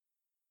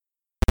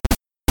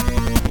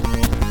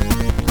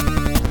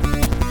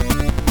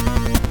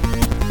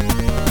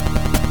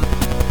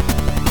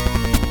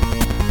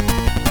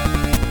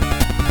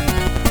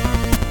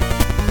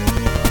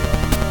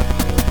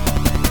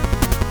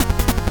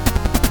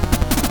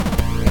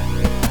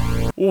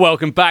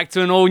Welcome back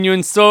to an all-new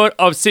installment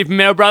of Super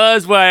Metal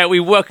Brothers, where we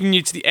welcome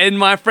you to the end,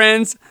 my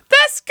friends. The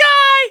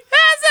sky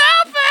has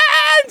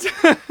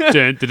opened!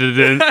 Dun, dun,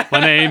 dun, dun. My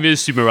name is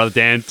Super Brother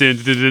Dan. Dun,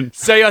 dun, dun, dun.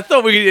 So I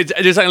thought we could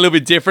do something a little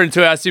bit different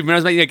to our Super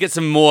Metal Brothers, get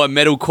some more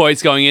metal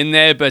quotes going in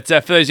there. But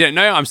for those who don't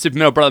know, I'm Super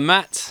Metal Brother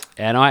Matt.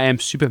 And I am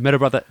Super Metal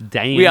Brother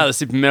Dan. We are the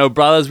Super Metal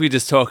Brothers. We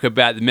just talk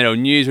about the metal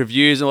news,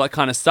 reviews, and all that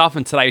kind of stuff.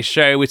 And today's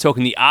show, we're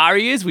talking the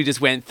ARIAs. We just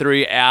went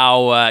through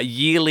our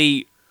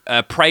yearly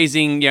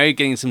praising,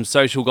 getting some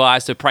social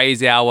guys to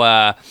praise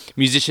our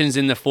musicians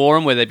in the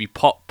forum, whether they be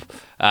pop,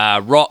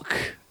 rock,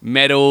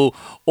 metal,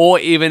 or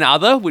even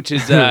other, which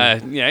is,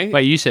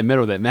 Wait, you said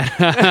metal then, man.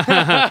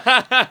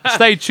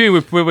 Stay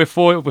tuned. We're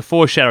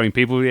foreshadowing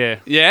people, yeah.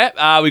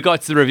 Yeah, we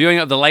got to the reviewing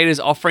of the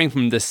latest offering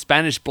from the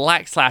Spanish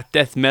black /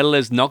 death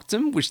metalers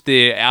Noctum, which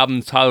the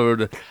album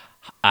titled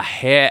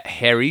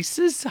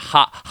Harises?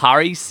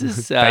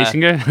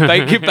 Basinger?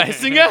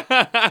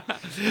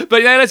 Basinger?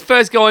 But yeah, let's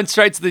first go on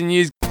straight to the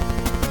news.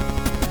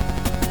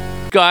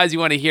 Guys, you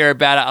want to hear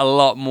about it a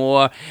lot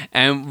more.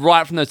 And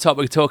right from the top,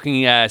 we're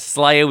talking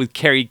Slayer with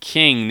Kerry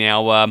King.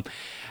 Now, I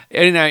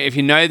don't know if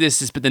you know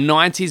this, but the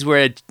 90s were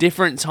at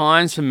different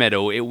times for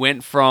metal. It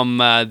went from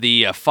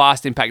the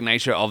fast impact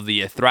nature of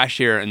the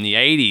thrash era in the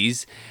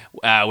 80s,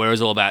 where it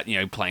was all about,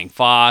 playing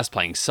fast,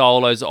 playing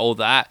solos, all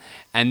that.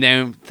 And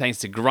then, thanks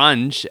to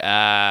grunge,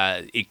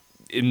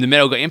 the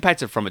metal got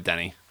impacted from it,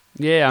 Danny.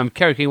 Yeah,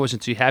 Kerry King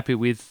wasn't too happy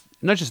with,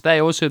 not just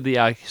they, also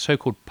the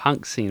so-called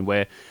punk scene,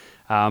 where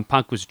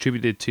punk was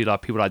attributed to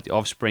people like The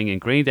Offspring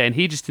and Green Day, and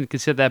he just didn't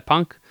consider that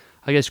punk.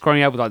 I guess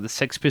growing up with the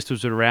Sex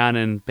Pistols around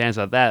and bands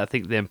like that, I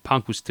think then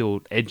punk was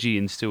still edgy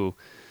and still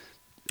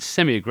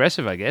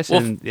semi-aggressive, I guess.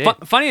 Well, and, yeah.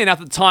 Funny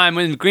enough, at the time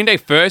when Green Day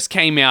first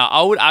came out,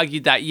 I would argue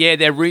that,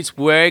 their roots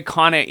were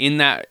kind of in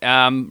that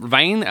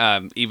vein.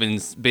 Even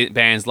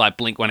bands like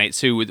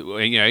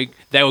Blink-182,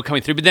 they were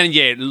coming through. But then,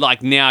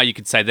 like now you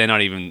could say they're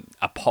not even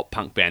a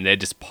pop-punk band. They're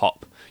just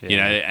pop.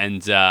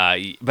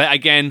 But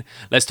again,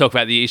 let's talk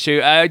about the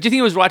issue. Do you think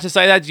it was right to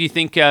say that? Do you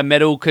think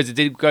metal, because it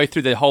did go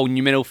through the whole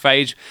new metal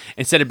phase,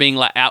 instead of being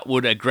like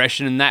outward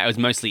aggression and that, it was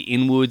mostly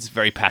inwards,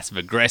 very passive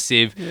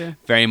aggressive,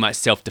 very much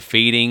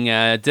self-defeating.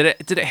 Did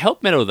it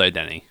help metal though,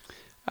 Danny?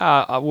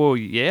 Well,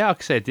 yeah, like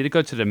I said, did it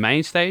go to the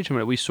main stage? I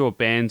mean, we saw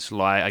bands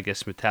like, I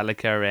guess,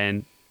 Metallica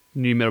and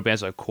new metal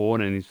bands like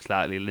Korn and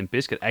slightly Limp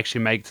Bizkit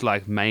actually make to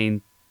like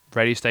main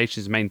radio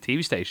stations, main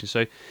TV stations.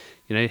 So,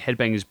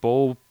 Headbangers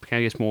Ball became,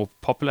 I guess, more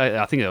popular.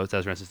 I think that was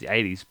around since the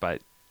 80s,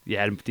 but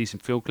had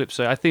decent film clips.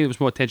 So I think it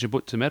was more attention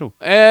put to metal.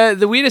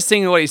 The weirdest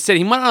thing of what he said,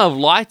 he might not have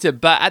liked it,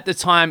 but at the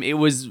time it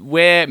was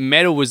where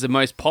metal was the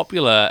most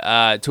popular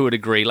to a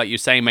degree. Like you're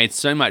saying, made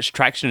so much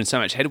traction and so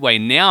much headway.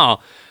 Now,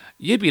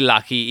 you'd be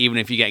lucky even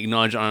if you get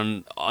acknowledged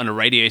on a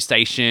radio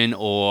station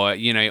or, on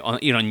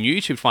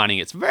YouTube finding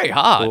it. It's very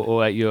hard.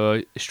 Or at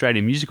your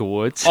Australian Music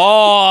Awards.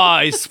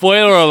 Oh,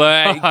 spoiler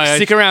alert.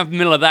 Stick around for the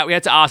middle of that. We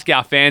had to ask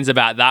our fans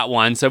about that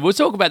one. So we'll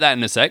talk about that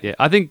in a sec. Yeah,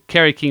 I think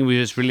Kerry King was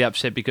just really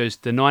upset because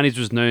the 90s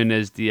was known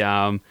as the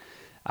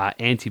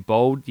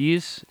anti-bald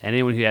years, and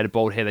anyone who had a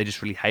bald hair they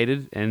just really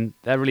hated, and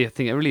that really, I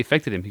think it really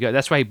affected him.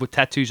 That's why he put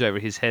tattoos over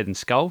his head and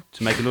skull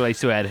to make it look like he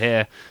still had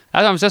hair.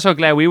 That's why I'm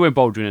glad we weren't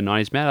bald during the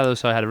 90s, man. I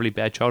also had a really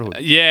bad childhood.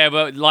 Yeah,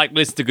 but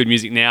listen to good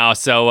music now.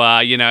 So,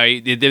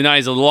 the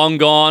 90s are long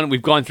gone.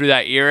 We've gone through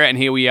that era, and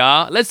here we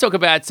are. Let's talk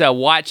about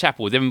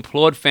Whitechapel. They've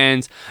implored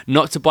fans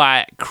not to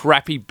buy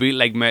crappy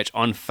bootleg merch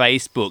on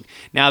Facebook.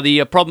 Now,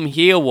 the problem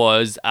here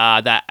was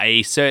that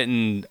a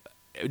certain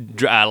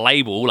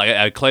label, like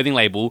a clothing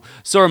label,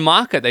 saw a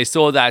market. They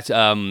saw that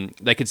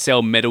they could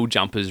sell metal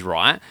jumpers,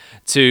 right,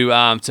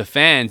 to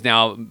fans.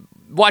 Now,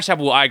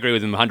 Whitechapel, I agree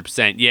with them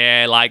 100%.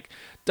 Yeah,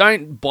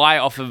 don't buy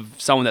off of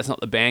someone that's not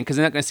the band because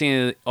they're not going to see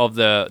any of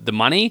the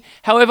money.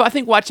 However, I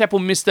think Whitechapel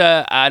missed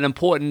an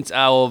important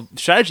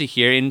strategy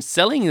here in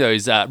selling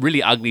those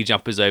really ugly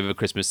jumpers over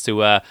Christmas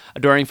to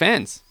adoring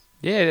fans.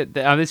 Yeah,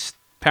 this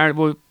parent,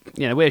 we're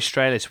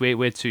Australia, so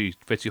we're too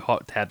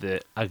hot to have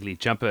the ugly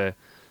jumper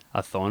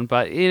a thon,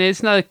 but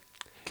it's another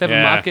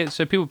clever market.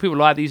 So people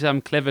like these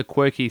clever,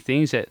 quirky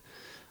things that,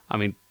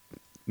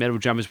 metal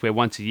jumpers wear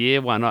once a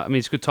year. Why not?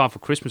 It's a good time for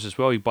Christmas as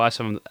well. You buy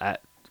some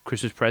at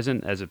Christmas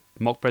present as a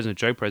mock present, a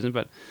joke present.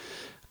 But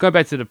going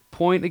back to the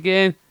point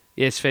again,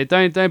 yes, fair.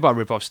 Don't buy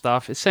rip-off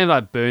stuff. It seems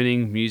like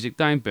burning music.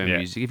 Don't burn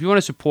music. If you want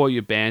to support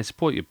your band,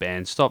 support your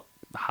band. Stop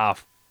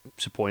half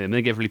supporting them.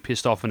 They get really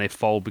pissed off when they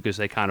fold because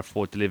they can't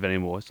afford to live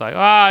anymore. It's like,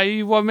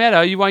 what matter?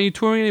 Why aren't you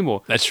touring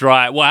anymore? That's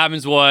right. What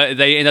happens, what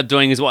they end up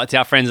doing is what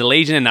our friends at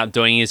Legion end up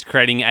doing is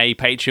creating a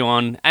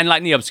Patreon, and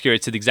like the Obscura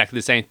did exactly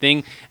the same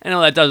thing. And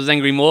all that does is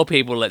angry more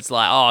people. It's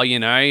like,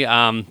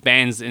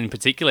 bands in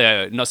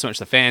particular, not so much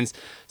the fans.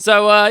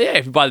 So,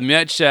 if you buy the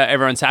merch,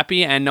 everyone's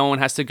happy, and no one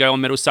has to go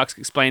on Metal Sucks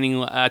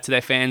explaining to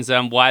their fans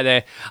why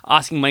they're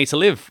asking money to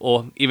live,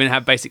 or even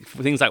have basic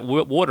things like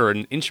water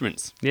and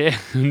instruments. Yeah,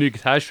 new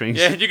guitar strings.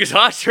 Yeah, new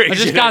guitar strings. I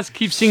just can't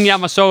keep singing out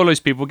my solos,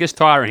 people. It gets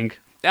tiring.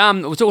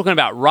 we're talking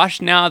about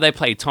Rush now. They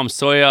play Tom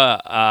Sawyer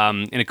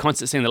in a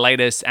concert scene in the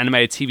latest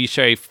animated TV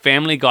show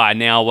Family Guy.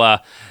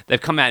 Now, they've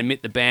come out and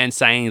admit the band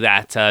saying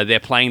that their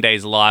playing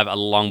days live are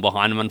long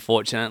behind them,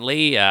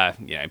 unfortunately.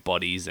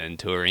 Bodies and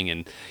touring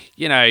and,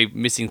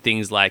 missing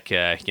things like,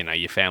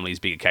 your family's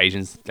big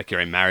occasions, like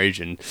your own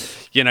marriage and,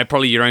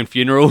 probably your own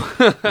funeral.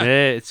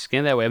 Yeah, it's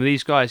getting that way. I mean,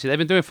 these guys, they've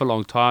been doing it for a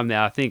long time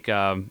now. I think,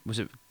 was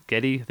it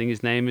Geddy? I think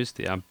his name is,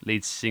 the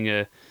lead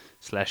singer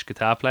 /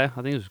 guitar player.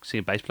 I think it was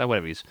singer, bass player,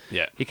 whatever he is.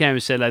 Yeah. He came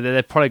and said like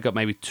they've probably got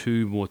maybe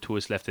 2 more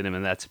tours left in them,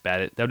 and that's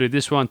about it. They'll do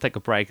this one, take a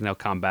break, and they'll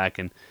come back,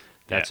 and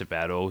that's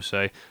about all. So,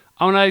 I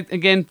don't know,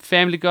 again,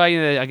 Family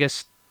Guy, I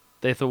guess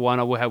they thought, why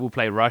not, we'll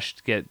play Rush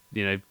to get,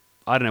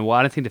 I don't know why.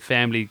 I don't think the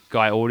Family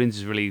Guy audience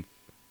is really,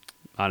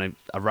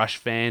 a Rush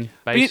fan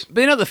base.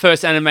 But you're not the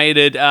first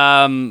animated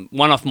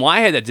one off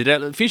my head that did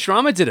it.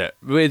 Futurama did it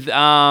with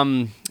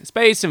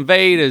Space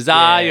Invaders,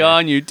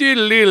 Zion, you And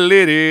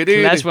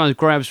that's when I was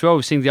growing up as well. We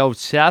were seeing the old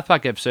South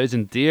Park episodes,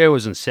 and Dio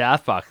was in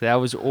South Park. That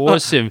was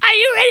awesome. Are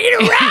you ready to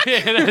rock?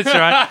 Yeah, that's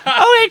right.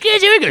 Oh,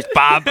 kids, here it goes.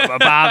 Bah, bah, bah,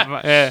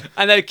 bah. Yeah.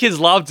 And the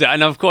kids loved it,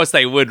 and of course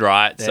they would,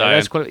 right? Yeah,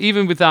 that's quite,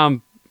 even with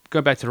going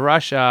back to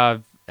Rush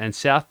and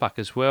South Park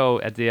as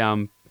well, at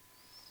the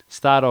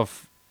start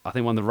of, I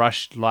think, one of the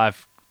Rush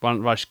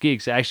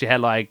gigs, they actually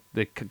had like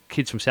the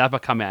kids from South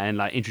Park come out and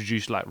like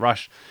introduce like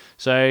Rush.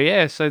 So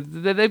yeah, so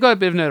they've got a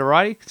bit of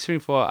notoriety considering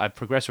for a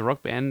progressive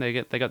rock band. They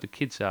got the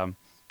kids trying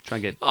to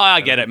get. Oh,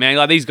 I get it, man.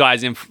 Like these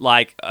guys,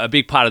 like a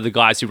big part of the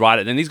guys who write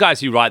it, and these guys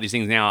who write these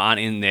things now aren't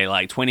in their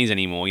like 20s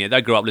anymore.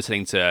 They grew up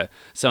listening to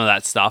some of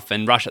that stuff,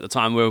 and Rush at the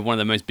time were one of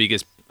the most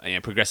biggest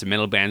progressive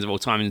metal bands of all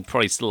time, and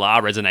probably still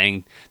are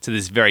resonating to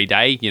this very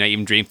day.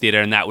 Even Dream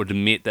Theater and that would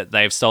admit that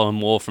they've stolen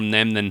more from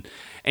them than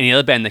any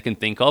other band they can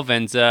think of,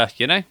 and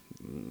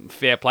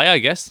fair play, I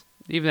guess.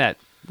 Even that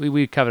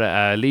we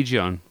covered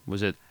Legion,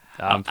 was it?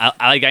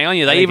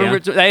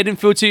 Allegayon, they didn't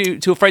feel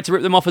too afraid to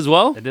rip them off as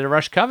well. They did a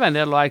Rush cover, and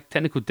they're like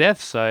Technical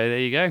Death. So there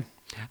you go.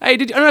 Hey, I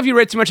don't know if you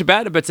read too much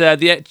about it, but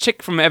the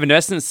chick from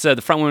Evanescence, the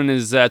frontwoman,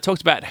 has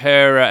talked about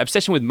her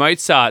obsession with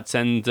Mozart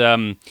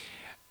and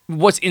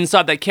what's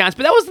inside that counts.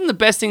 But that wasn't the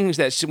best thing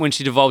that when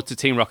she devolved to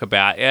teen rock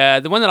about.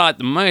 The one that I liked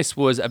the most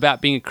was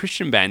about being a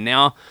Christian band.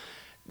 Now,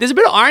 there's a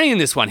bit of irony in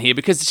this one here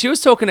because she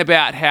was talking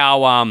about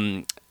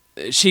how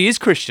she is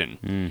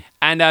Christian,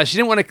 and she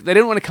didn't want to. They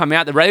didn't want to come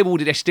out. The label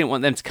actually didn't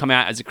want them to come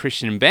out as a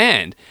Christian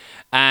band,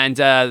 and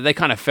they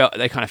kind of felt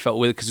with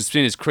it because as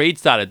soon as Creed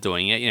started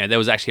doing it, there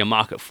was actually a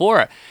market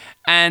for it,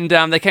 and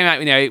they came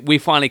out. We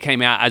finally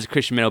came out as a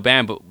Christian metal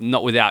band, but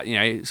not without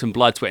some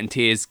blood, sweat, and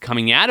tears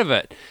coming out of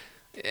it.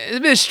 It's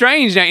a bit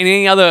strange. In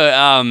any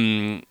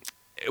other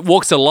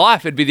walks of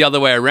life, it'd be the other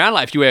way around.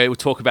 Like if you were to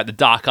talk about the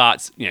dark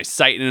arts,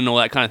 Satan and all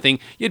that kind of thing,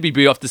 you'd be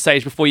booed off the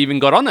stage before you even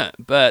got on it.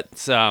 But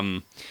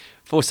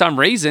for some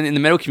reason, in the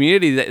metal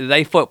community,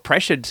 they felt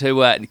pressured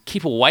to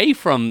keep away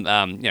from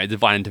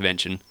divine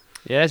intervention.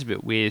 Yeah, that's a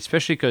bit weird,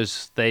 especially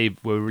because they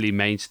were really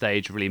main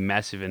stage, really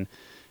massive, and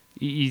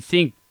you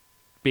think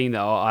being the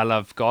I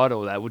love God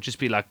or that would just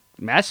be like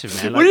massive,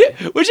 man.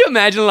 Like, would you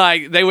imagine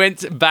like they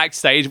went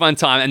backstage one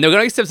time and they were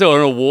going to accept an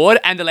award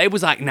and the label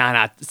was like,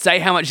 nah, say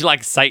how much you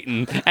like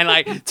Satan and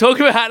like talk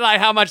about like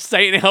how much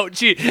Satan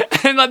helped you,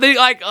 and like they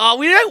like, oh,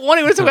 we don't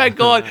want to talk about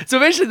God. So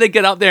eventually they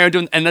get up there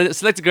and they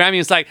select a Grammy and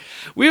it's like,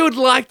 we would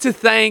like to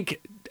thank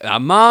our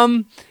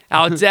mum,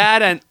 our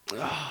dad,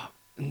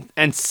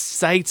 and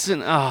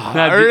Satan,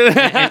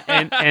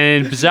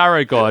 and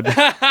Bizarro God,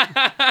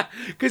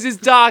 because it's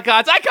dark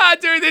arts. I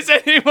can't do this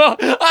anymore.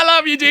 I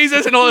love you,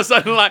 Jesus. And all of a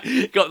sudden, like,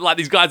 you got like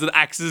these guys with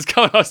axes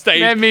coming off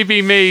stage. Let me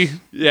be me.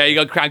 Yeah, you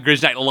got Crown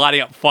Grishnake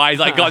lighting up fires.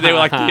 Like, got there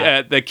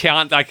like the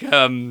count, like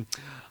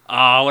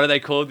what are they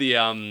called? The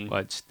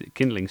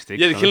kindling sticks.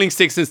 Yeah, the killing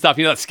sticks and stuff.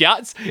 Like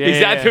scouts. Yeah,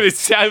 exactly. With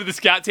the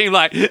scout team,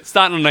 like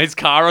starting on his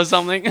car or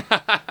something.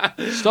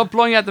 Stop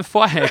blowing out the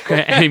fire,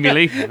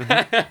 Emily.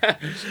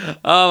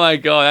 Oh my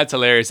god, that's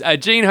hilarious.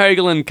 Gene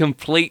Hoglan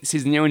completes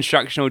his new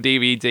instructional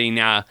DVD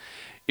now.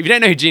 If you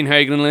don't know who Gene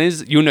Hoglan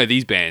is, you'll know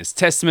these bands: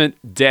 Testament,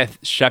 Death,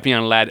 Strapping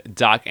Young Lad,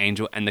 Dark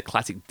Angel, and the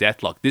classic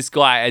Deathlock. This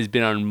guy has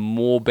been on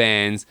more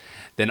bands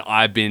than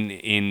I've been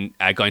in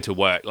going to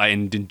work, like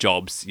in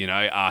jobs.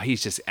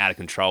 He's just out of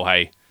control.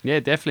 Hey. Yeah,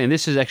 definitely. And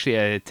this is actually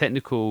a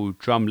technical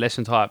drum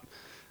lesson type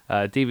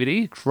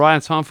DVD. It's right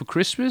on time for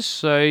Christmas,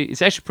 so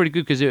it's actually pretty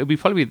good because it'll be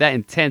probably that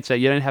intense that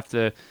you don't have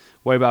to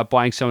worry about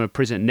buying someone a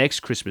present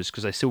next Christmas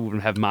because they still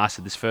wouldn't have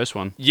mastered this first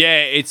one. Yeah,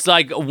 it's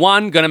like,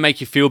 one, going to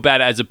make you feel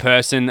bad as a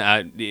person,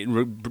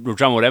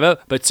 drum or whatever,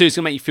 but two, it's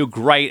going to make you feel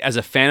great as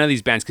a fan of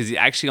these bands because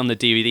actually on the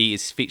DVD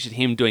is featured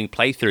him doing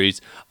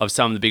playthroughs of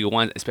some of the bigger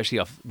ones, especially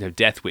of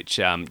Death, which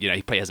he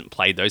probably hasn't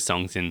played those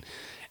songs in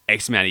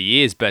X amount of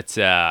years, but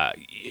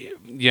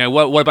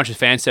what a bunch of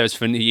fan service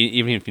for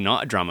even if you're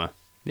not a drummer.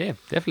 Yeah,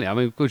 definitely. I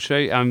mean, good show.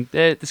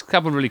 There's a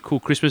couple of really cool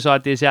Christmas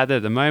ideas out there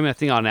at the moment. I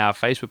think on our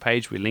Facebook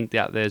page, we linked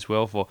out there as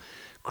well for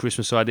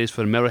Christmas ideas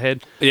for the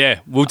Metalhead. Yeah,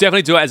 we'll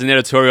definitely do it as an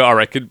editorial, I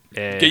reckon.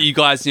 Yeah. Get you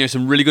guys,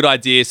 some really good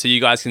ideas so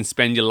you guys can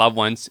spend your loved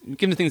ones, give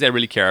them the things they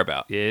really care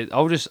about. Yeah,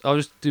 I'll just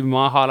do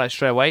my highlight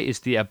straight away.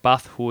 Is the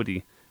Abath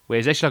hoodie. where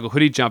it's actually like a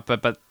hoodie jumper,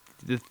 but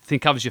the thing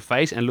covers your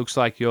face and looks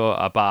like you're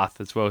a bath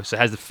as well. So it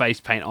has the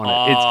face paint on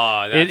it.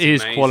 That's it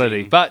is amazing.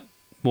 quality, but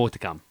more to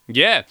come.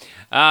 Yeah.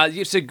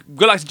 So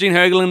good luck to Gene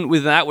Hoglan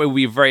with that.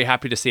 We're very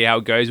happy to see how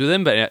it goes with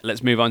him. But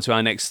let's move on to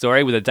our next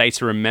story with A Day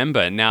to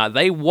Remember. Now,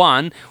 they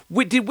won.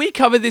 Did we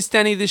cover this,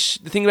 Danny, the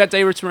thing about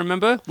Day to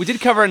Remember? We did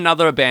cover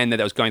another band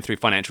that was going through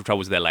financial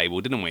troubles with their label,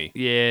 didn't we?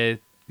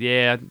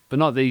 Yeah, but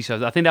not these.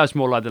 I think that was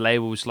more like the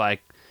labels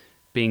like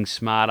being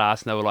smart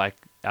ass, and they were like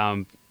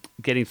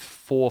getting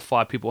 4 or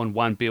 5 people on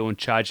one bill and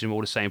charging them all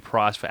the same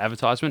price for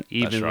advertisement,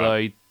 even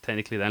though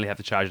technically they only have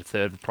to charge a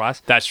third of the price.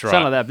 That's right.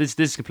 Something like that. This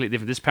is completely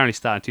different. This apparently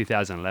started in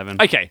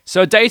 2011. Okay,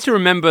 so A Day to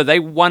Remember, they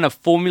won a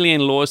 $4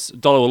 million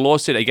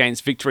lawsuit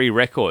against Victory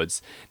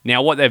Records.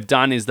 Now, what they've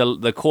done is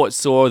the court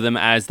saw them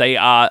as they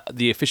are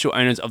the official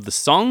owners of the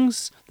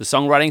songs, the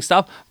songwriting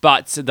stuff,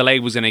 but the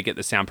label's going to get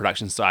the sound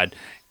production side.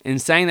 In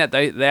saying that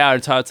they are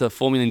entitled to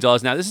 $4 million.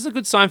 Now, this is a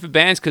good sign for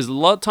bands because a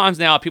lot of times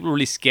now people are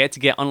really scared to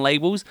get on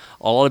labels.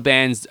 A lot of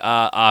bands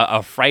are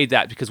afraid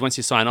that because once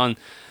you sign on,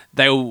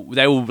 they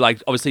will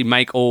like obviously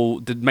make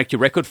your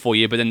record for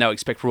you, but then they'll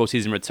expect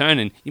royalties in return,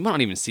 and you might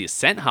not even see a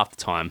cent half the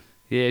time.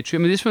 Yeah, true.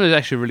 I mean, this one is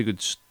actually a really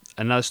good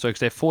another story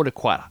because they fought it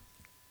quite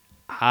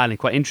hard and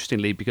quite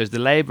interestingly because the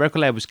record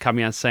label was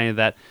coming out saying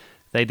that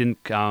they didn't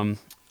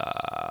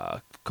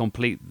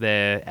complete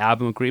their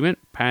album agreement.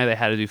 Apparently, they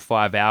had to do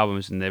 5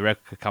 albums, and the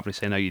record company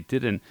said, no, you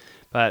didn't.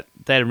 But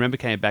Day to Remember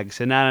came back and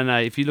said, no.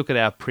 If you look at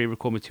our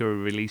pre-record material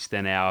released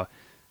and our,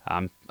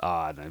 I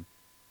don't know,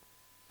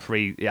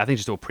 I think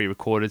just all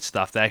pre-recorded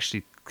stuff, they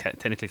actually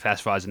technically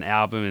classify as an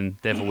album, and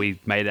therefore we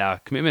made our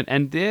commitment.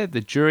 And yeah,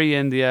 the jury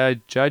and the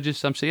judges,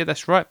 some say, yeah,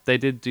 that's right. They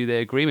did do their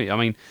agreement. I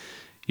mean,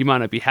 you might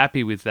not be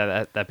happy with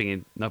that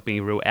being not being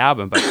a real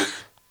album, but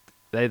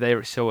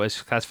they saw it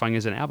as classifying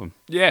as an album.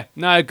 Yeah,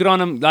 no, good on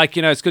them. Like,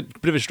 it's good,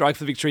 bit of a strike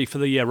for victory for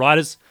the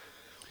writers.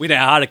 We know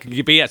how hard it can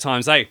be at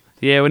times, eh?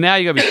 Yeah, well now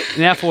you got to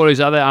be now for all these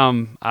other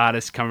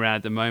artists coming around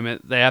at the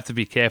moment, they have to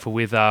be careful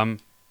with all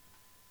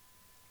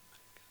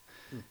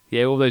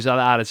those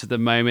other artists at the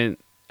moment.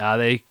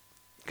 They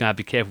gonna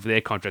be careful with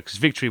their contracts.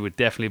 Victory would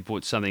definitely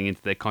put something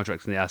into their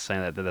contracts, and they are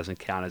saying that doesn't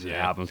count as an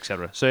album,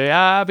 etc.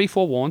 So be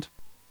forewarned.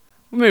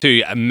 We'll move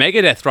to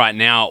Megadeth right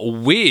now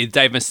with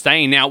Dave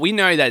Mustaine. Now, we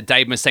know that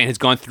Dave Mustaine has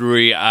gone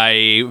through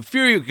a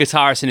few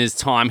guitarists in his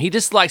time. He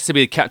just likes to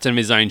be the captain of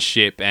his own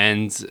ship,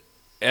 and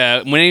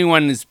when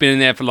anyone has been in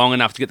there for long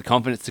enough to get the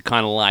confidence to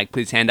kind of like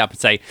put his hand up and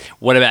say,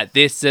 what about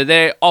this? So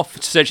they're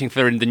off searching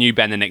for the new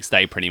band the next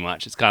day, pretty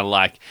much. It's kind of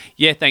like,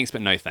 yeah, thanks,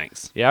 but no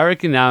thanks. Yeah, I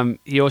reckon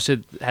he also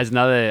has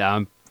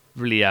another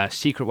really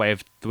secret way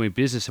of doing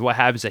business. And what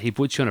happens is that he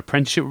puts you on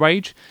apprenticeship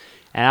wage.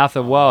 And after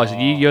a while, so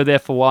you're there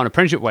for a while on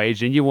apprenticeship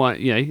wage, and you want,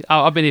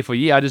 I've been here for a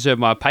year, I deserve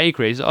my pay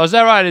increase. Oh, is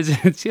that right?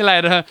 See you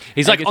later.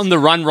 He's like on the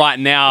run right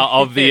now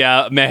of the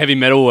heavy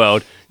metal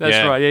world.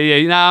 That's right.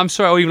 Yeah. No, I'm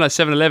sorry. Or even like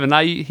 7-Eleven.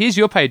 Now, here's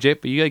your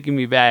paycheck, but you got to give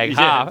me back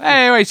half.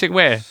 Hey, wait a second,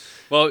 where?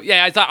 Well,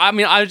 yeah,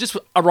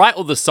 I write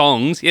all the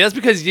songs. Yeah, that's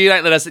because you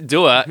don't let us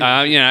do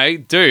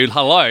it. Dude,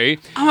 hello.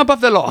 I'm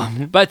above the law.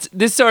 But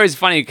this story is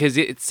funny because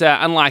it's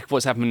unlike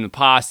what's happened in the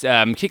past.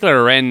 Kiko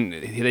Loren,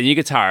 the new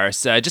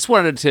guitarist, just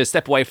wanted to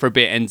step away for a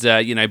bit and,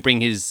 bring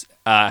his...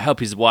 help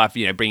his wife,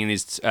 bringing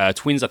his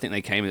twins, I think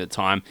they came at the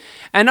time.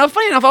 And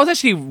funny enough, I was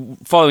actually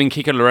following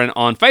Kiko Loren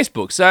on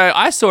Facebook. So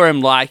I saw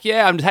him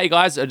hey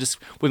guys, I just,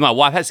 with my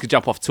wife, I had to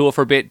jump off tour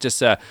for a bit just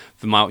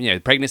for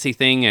my pregnancy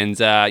thing. And,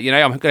 I'm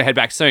going to head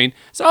back soon.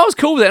 So I was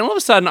cool with it. And all of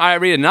a sudden, I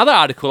read another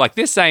article like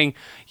this saying,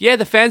 yeah,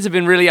 the fans have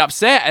been really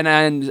upset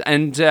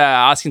and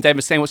asking Dave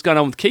Mustaine what's going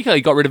on with Kiko.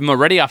 He got rid of him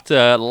already after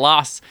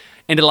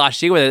end of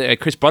last year where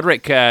Chris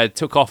Broderick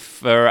took off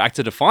for Act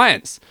of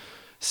Defiance.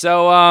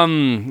 So,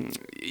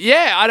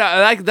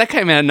 that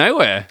came out of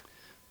nowhere.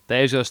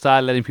 Dave's got to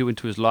start letting people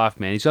into his life,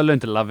 man. He's got to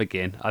learn to love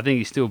again. I think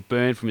he's still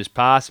burned from his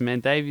past, man.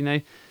 Dave,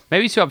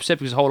 maybe he's so upset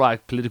because the whole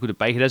political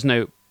debate. He doesn't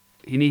know.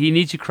 He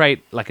needs to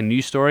create a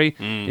news story.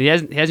 And he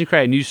hasn't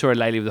created a news story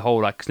lately with the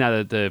whole because now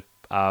that the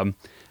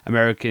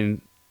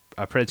American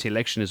presidency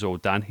election is all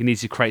done, he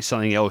needs to create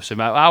something else. So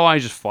why don't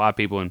you just fire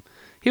people and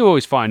he'll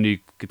always find new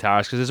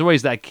guitarists because there's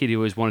always that kid who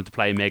always wanted to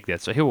play Megadeth,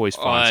 so he'll always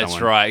find someone.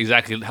 That's right,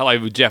 exactly. Hello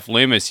with Jeff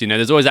Loomis,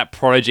 there's always that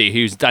prodigy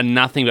who's done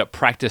nothing but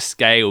practice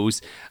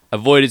scales,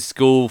 avoided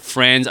school,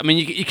 friends. I mean,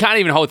 you can't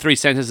even hold 3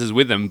 sentences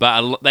with them,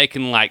 but they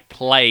can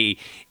play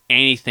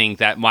anything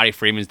that Marty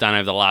Friedman's done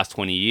over the last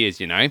 20 years,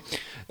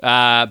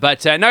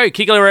 But no,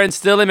 Kiko Loren's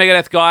still in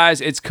Megadeth, guys.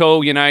 It's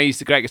cool,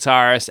 he's a great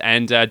guitarist,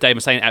 and Dave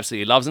Mustaine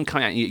absolutely loves him.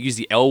 Coming out and use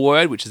the L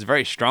word, which is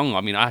very strong.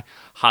 I mean, I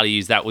hardly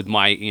use that with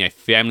my,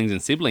 families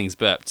and siblings,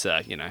 but,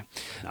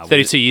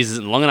 32 years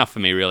isn't long enough for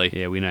me, really.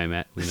 Yeah, we know,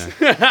 Matt. We know.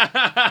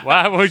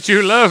 Why would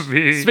you love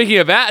me? Speaking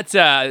of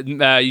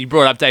that, you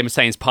brought up Dave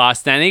Mustaine's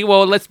past, Danny.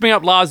 Well, let's bring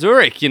up Lars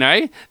Ulrich,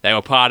 They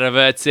were part of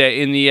it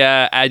in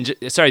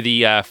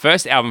the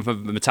first album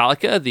from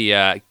Metallica,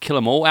 the Kill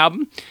 'Em All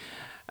album.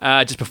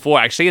 just before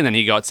actually, and then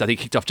he got, I think,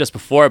 kicked off just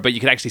before it. But you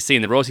could actually see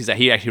in the royalties that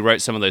he actually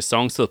wrote some of those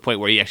songs to the point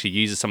where he actually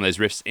uses some of those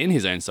riffs in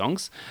his own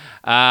songs.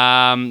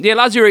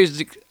 Lars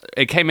Ulrich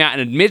came out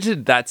and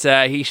admitted that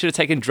he should have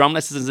taken drum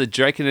lessons as a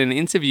joke in an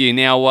interview.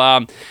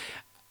 Now,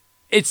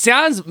 it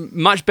sounds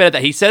much better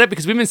that he said it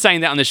because we've been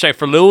saying that on the show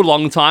for a little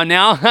long time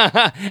now,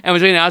 and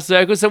between our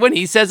circles. So when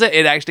he says it,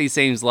 it actually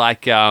seems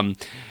like, we're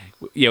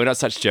not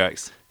such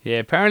jerks. Yeah,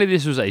 apparently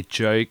this was a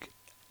joke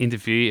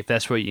interview, if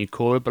that's what you can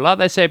call it. But like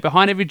they say,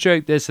 behind every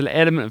joke, there's an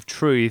element of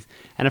truth.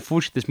 And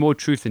unfortunately, there's more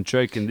truth than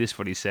joke in this,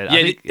 what he said. Yeah,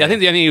 I think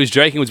the only thing he was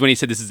joking was when he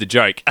said this is a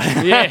joke.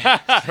 Yeah,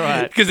 that's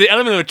right. Because the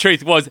element of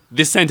truth was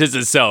this sentence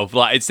itself.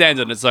 Like, it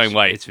stands on its own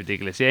weight. It's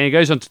ridiculous. Yeah, and he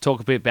goes on to talk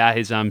a bit about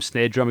his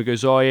snare drum. He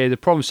goes, oh, yeah, the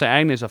problem with St.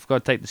 Agnes, I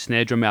forgot to take the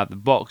snare drum out of the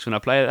box when I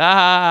play it.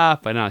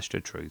 But no, it's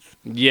the truth.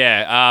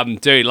 Yeah,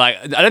 dude, like,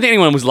 I don't think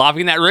anyone was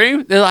laughing in that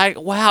room. They're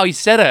like, wow, he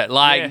said it.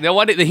 Like, no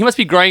wonder, he must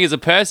be growing as a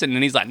person.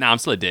 And he's like, nah, I'm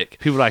still a dick.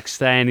 People like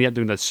standing up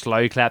doing that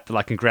slow clap to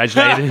like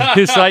congratulate him.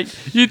 It's like,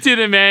 you did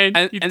it,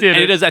 man. You did it. And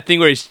he does that thing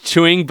where he's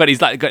chewing, but he's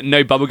like got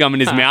no bubble gum in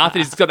his mouth,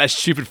 and he's got that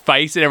stupid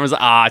face, and everyone's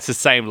like, it's the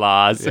same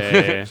Lars.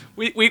 Yeah.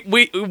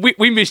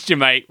 we missed you,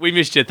 mate. We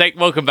missed you.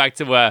 Welcome back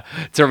to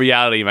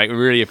reality, mate. We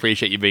really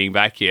appreciate you being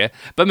back here.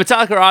 But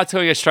Metallica are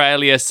touring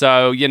Australia,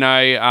 so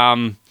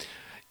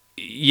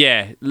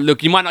yeah,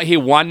 look, you might not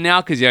hear one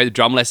now because the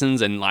drum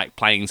lessons and like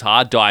playing's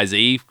hard. Dies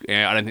Eve.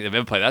 I don't think they've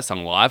ever played that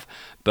song live,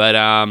 but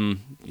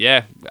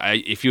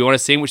if you want to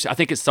see them, which I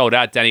think it's sold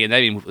out, Danny, and they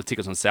haven't even put the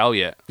tickets on sale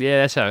yet.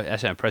 Yeah, that's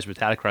how impressed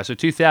Metallica are. So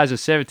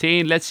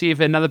 2017, let's see if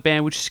another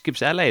band which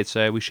skips Adelaide.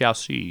 So we shall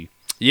see.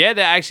 Yeah,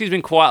 there actually has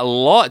been quite a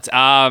lot.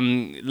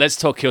 Let's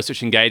talk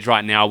Killswitch Engage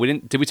right now.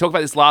 Did we talk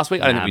about this last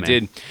week? I don't think we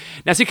did.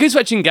 Now, so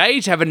Killswitch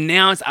Engage have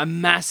announced a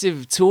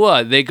massive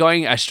tour. They're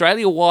going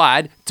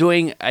Australia-wide,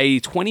 doing a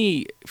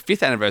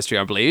 25th anniversary,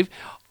 I believe,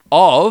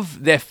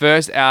 of their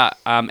first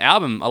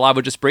album, Alive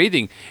or Just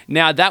Breathing.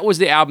 Now, that was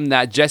the album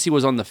that Jesse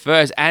was on the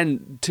first,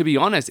 and to be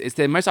honest, it's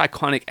their most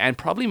iconic and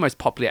probably most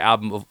popular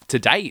album to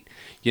date.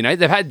 They've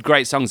had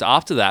great songs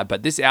after that,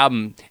 but this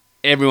album,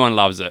 everyone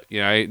loves it.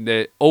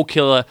 They're all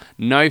killer,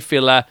 no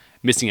filler,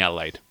 missing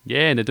Adelaide.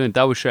 Yeah, and they're doing a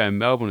double show in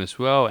Melbourne as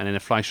well, and then they're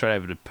flying straight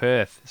over to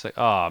Perth. It's like,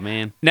 oh,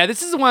 man. Now,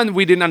 this is the one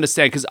we didn't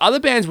understand, because other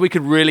bands we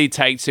could really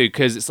take to,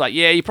 because it's like,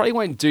 yeah, you probably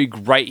won't do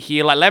great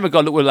here. Like, Lamb of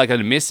God looked like a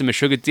miss, and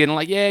Meshuggah did, and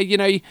like, yeah,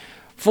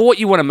 for what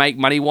you want to make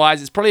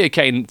money-wise, it's probably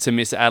okay to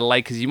miss Adelaide,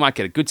 because you might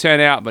get a good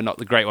turnout, but not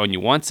the great one you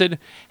wanted.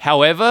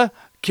 However,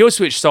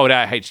 Killswitch sold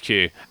out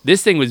HQ.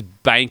 This thing was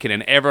banking,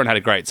 and everyone had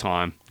a great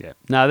time. Yeah.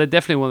 No, they're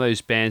definitely one of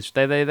those bands.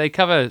 They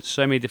cover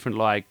so many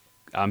different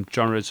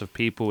genres of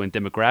people and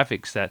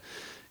demographics that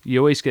you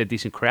always get a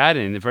decent crowd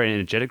and a very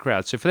energetic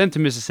crowd. So for them to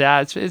miss us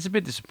out, it's a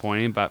bit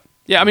disappointing. But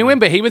yeah, I mean, when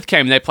Behemoth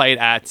came, they played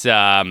at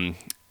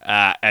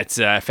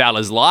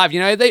Fowler's Live.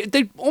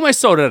 They almost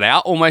sold it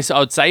out, almost I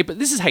would say. But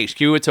this is HQ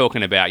we're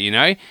talking about,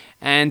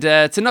 and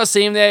to not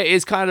see him there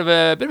is kind of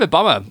a bit of a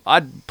bummer. We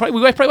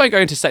probably won't go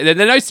into say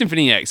they're no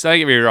Symphony X. Don't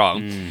get me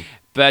wrong,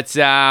 but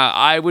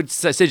I would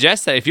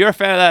suggest that if you're a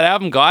fan of that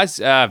album, guys,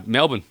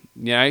 Melbourne.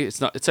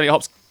 It's only a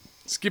hop,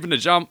 skip and a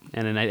jump,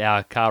 and an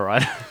 8-hour car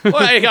ride. Well,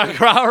 8-hour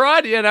car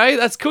ride,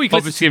 that's cool. You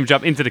can him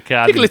jump into the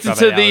car. You can listen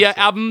to the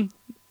album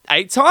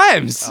 8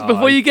 times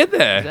before you get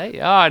there.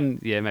 Yeah,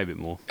 maybe a bit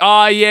more.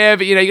 Oh, yeah,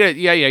 but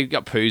you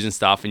got poos and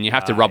stuff, and you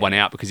have to rub one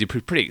out because you're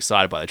pretty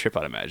excited by the trip,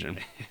 I'd imagine.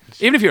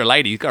 Even if you're a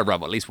lady, you've got to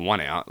rub at least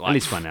one out. At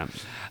least one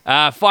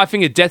out. Five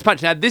Finger Death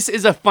Punch. Now, this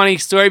is a funny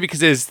story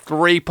because there's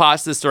 3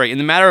 parts to the story. In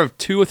the matter of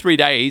 2 or 3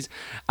 days,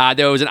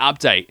 there was an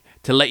update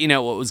to let you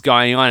know what was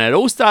going on. And it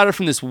all started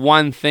from this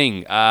one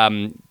thing.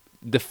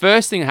 The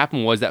first thing that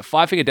happened was that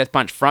Five Finger Death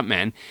Punch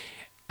frontman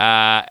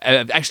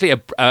actually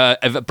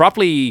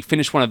abruptly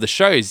finished one of the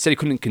shows. He said he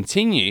couldn't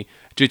continue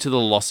due to the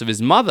loss of his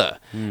mother.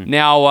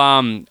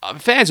 Now,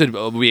 fans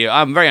would be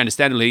very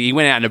understandably, he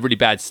went out in a really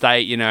bad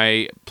state,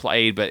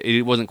 played, but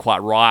it wasn't quite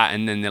right.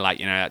 And then they're like,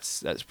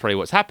 that's probably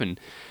what's happened.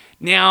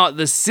 Now,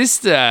 the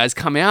sister has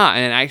come out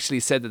and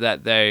actually said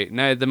that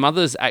the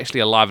mother's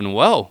actually alive and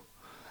well.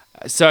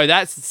 So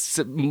that's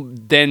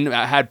then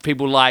had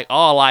people like,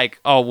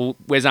 well,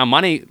 where's our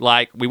money?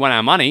 Like, we want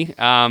our money,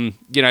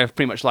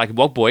 pretty much like a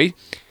Wog Boy.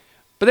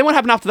 But then what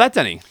happened after that,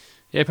 Danny?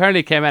 Yeah, apparently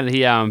he came out and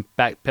he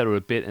backpedaled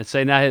a bit and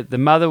said, now the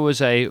mother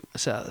was a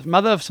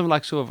mother of some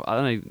sort of, I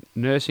don't know,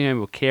 nursing home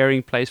or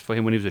caring place for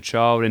him when he was a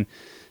child, and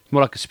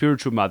more like a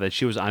spiritual mother.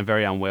 She was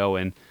very unwell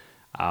and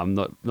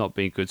not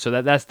being good. So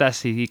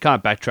that's he kind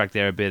of backtracked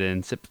there a bit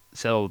and said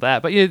all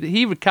that. But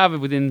he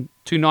recovered within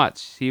 2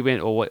 nights. He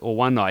went or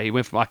one night. He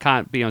went from I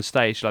can't be on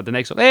stage like the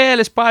next one. Hey,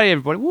 let's party,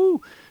 everybody!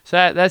 Woo!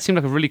 So that seemed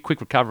like a really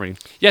quick recovery.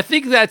 Yeah, I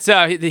think that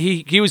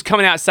he was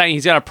coming out saying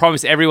he's going to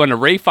promise everyone a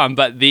refund,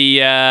 but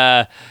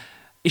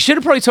he should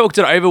have probably talked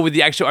it over with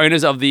the actual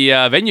owners of the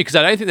venue, because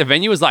I don't think the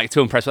venue was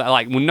too impressed with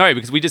that. Well, no,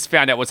 because we just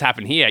found out what's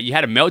happened here. You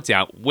had a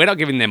meltdown. We're not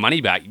giving their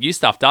money back. You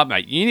stuffed up,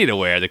 mate. You need to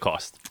wear the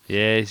cost.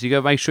 Yeah, so you got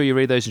to make sure you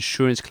read those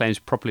insurance claims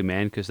properly,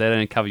 man, because they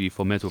don't cover you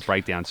for mental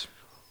breakdowns.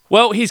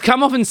 Well, he's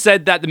come off and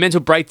said that the mental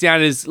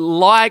breakdown is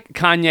like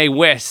Kanye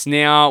West.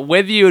 Now,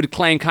 whether you would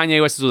claim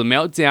Kanye West was a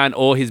meltdown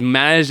or his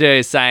manager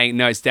is saying,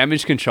 no, it's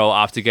damage control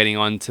after getting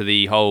on to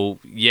the whole,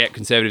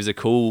 conservatives are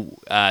cool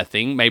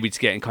thing, maybe to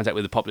get in contact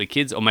with the popular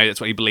kids, or maybe that's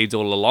what he believed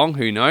all along,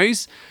 who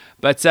knows?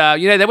 But,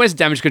 they went to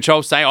damage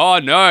control saying, oh,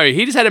 no,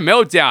 he just had a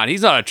meltdown.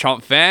 He's not a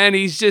Trump fan.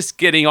 He's just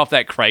getting off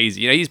that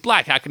crazy. He's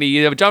black. How can he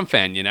be a Trump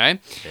fan,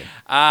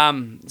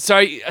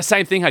 So,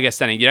 same thing, I guess,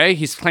 Danny.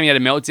 He's claiming he had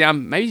a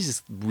meltdown. Maybe he's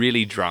just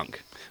really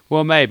drunk.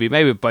 Well, maybe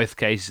in both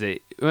cases.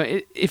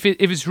 If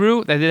it's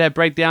real, they did have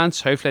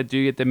breakdowns. Hopefully they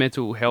do get the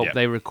mental help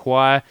they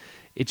require.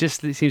 It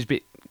seems a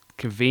bit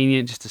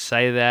convenient just to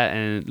say that.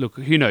 And look,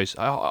 who knows?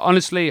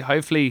 Honestly,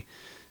 hopefully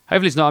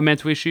it's not a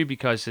mental issue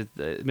because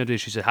mental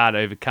issues are hard to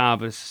overcome.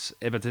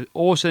 But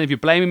also, if you're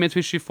blaming mental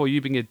issue for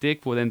you being a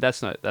dick, well, then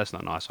that's not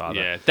nice either.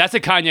 Yeah, that's a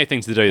Kanye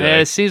thing to do, though. Yeah,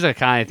 it seems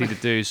like a Kanye thing to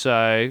do.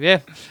 So, yeah.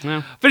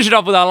 Finish it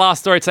off with our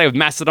last story today with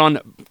Mastodon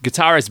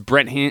guitarist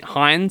Brent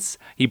Hines.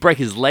 He broke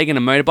his leg in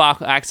a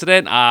motorbike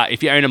accident.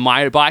 If you own a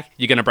motorbike,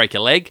 you're going to break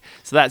your leg.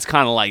 So that's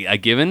kind of like a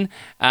given.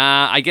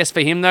 I guess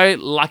for him, though,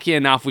 lucky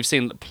enough, we've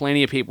seen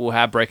plenty of people who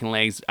have broken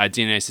legs.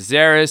 Dino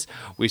Cesaris.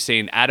 We've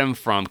seen Adam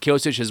from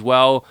Killswitch as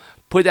well.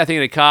 Put that thing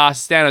in a car,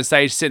 stand on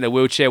stage, sit in a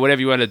wheelchair,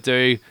 whatever you want to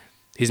do.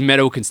 His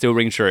metal can still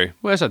ring true.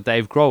 Well, that's like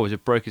Dave Grohl. Was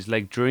it broke his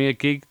leg during a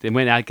gig, then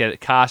went out, get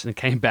it cast, and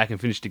came back and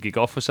finished the gig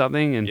off or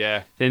something. And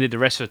then did the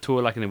rest of the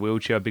tour like in a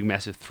wheelchair, a big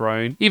massive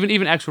throne. Even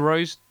Axl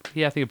Rose,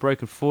 I think a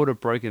broken foot or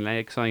broken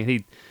leg, something. He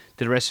did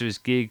the rest of his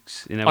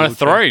gigs in a on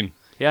wheelchair. A throne.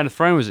 Yeah, on a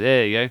throne was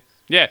there. You go.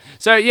 Yeah.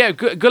 So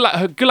good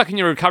luck in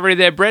your recovery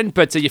there, Brent.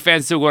 But your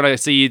fans still want to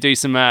see you do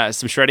some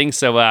shredding.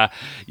 So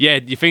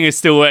your fingers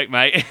still work,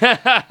 mate.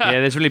 Yeah,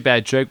 there's a really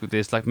bad joke with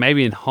this. Like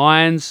maybe in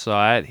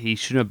hindsight, he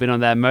shouldn't have been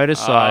on that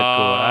motorcycle.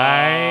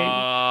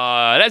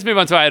 Let's move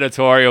on to our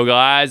editorial,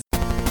 guys.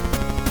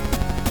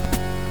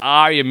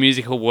 ARIA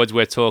Music Awards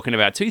we're talking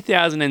about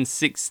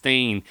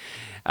 2016.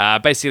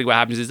 Basically what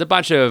happens is a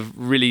bunch of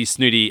really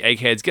snooty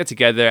eggheads get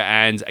together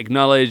and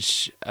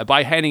acknowledge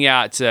by handing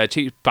out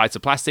cheap bites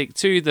of plastic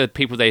to the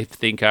people they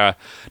think are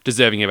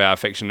deserving of our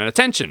affection and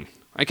attention.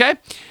 Okay?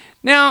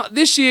 Now,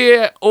 this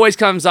year always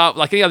comes up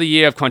like any other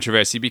year of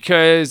controversy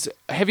because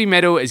heavy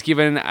metal is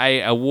given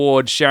an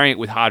award sharing it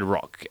with hard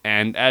rock.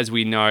 And as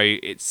we know,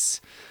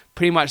 it's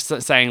pretty much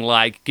saying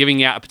like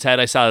giving out a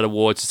potato salad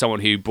award to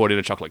someone who brought in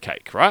a chocolate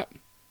cake, right?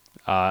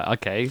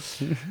 Okay.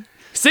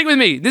 Stick with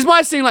me. This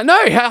might seem like,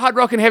 no, hard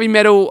rock and heavy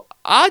metal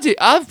are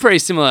pretty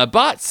similar,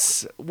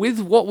 but with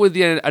what were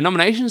the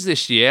nominations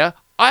this year,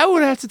 I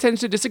would have to tend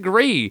to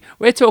disagree.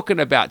 We're talking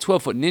about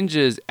 12 Foot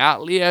Ninjas,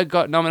 Outlier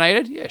got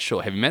nominated. Yeah,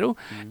 sure, heavy metal.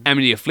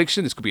 Amity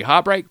Affliction, this could be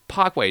Heartbreak.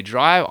 Parkway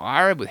Drive,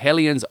 Ira with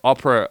Hellions,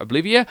 Opera,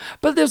 Oblivia.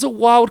 But there's a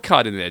wild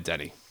card in there,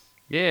 Danny.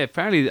 Yeah,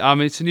 apparently,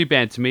 it's a new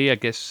band to me, I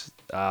guess,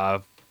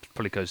 probably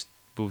because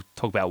we'll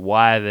talk about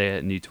why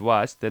they're new to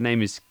us. Their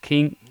name is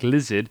King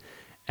Gizzard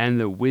and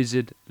the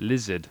Wizard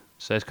Lizard.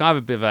 So it's kind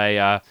of a bit of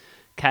a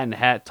cat in the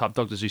hat type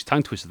Dr. Seuss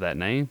tongue twister, that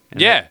name.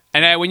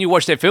 And when you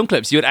watch their film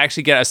clips, you would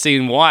actually get a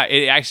scene why.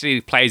 It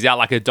actually plays out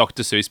like a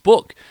Dr. Seuss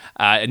book.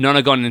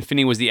 Nonagon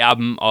Infinity was the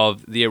album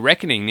of The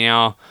Reckoning.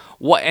 Now,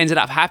 what ended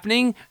up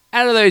happening?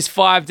 Out of those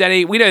 5,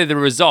 Danny, we know the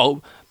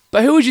result,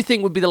 but who would you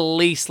think would be the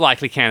least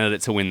likely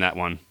candidate to win that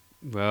one?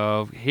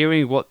 Well,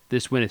 hearing what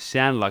this winner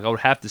sounded like, I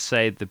would have to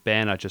say the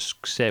band I just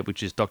said,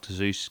 which is Dr.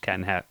 Seuss Cat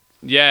in the Hat.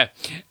 Yeah.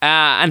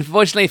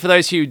 Unfortunately, for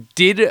those who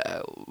did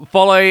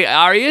follow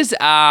Arias,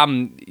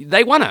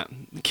 they won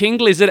it. King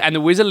Gizzard and the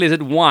Wizard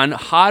Lizard won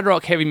Hard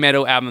Rock Heavy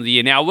Metal Album of the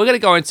Year. Now, we're going to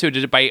go into a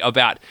debate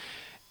about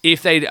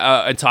if they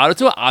are entitled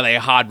to it. Are they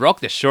hard rock?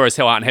 They sure as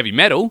hell aren't heavy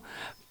metal.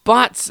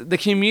 But the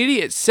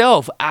community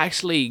itself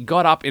actually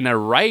got up in a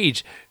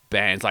rage.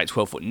 Bands like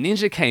 12 Foot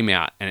Ninja came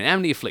out and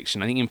Amity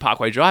Affliction, I think in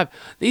Parkway Drive.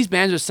 These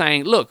bands were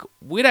saying, look,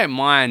 we don't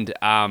mind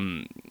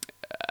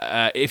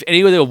if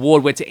any of the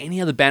award went to any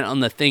other band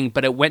on the thing,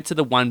 but it went to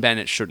the one band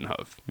it shouldn't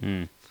have.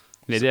 Yeah,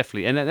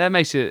 definitely. And that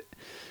makes it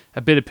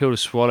a bitter pill to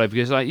swallow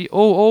because like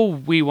all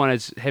we want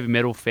as heavy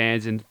metal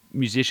fans and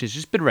musicians is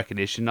just a bit of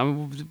recognition. I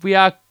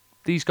mean,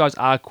 these guys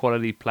are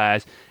quality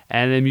players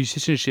and their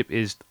musicianship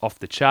is off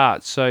the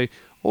charts. So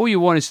all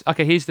you want is,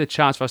 okay, here's the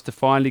chance for us to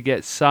finally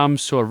get some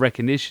sort of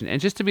recognition and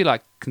just to be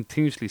like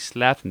continuously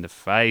slapped in the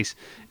face.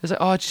 It's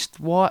like, oh, just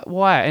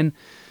why? And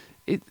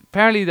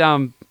apparently,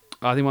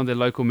 I think one of the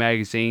local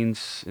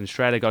magazines in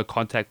Australia got in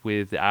contact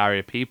with the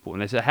ARIA people.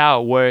 And they said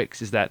how it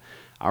works is that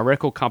a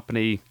record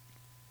company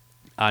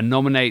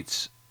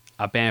nominates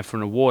a band for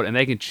an award and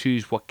they can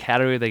choose what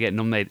category they get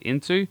nominated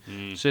into.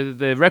 So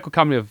the record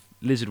company of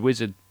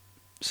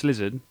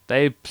Slizzard,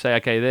 they say,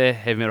 okay, they're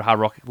heavy metal hard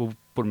rock, we'll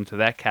put them into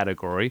that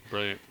category.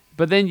 Brilliant.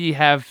 But then you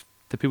have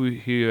the people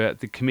who,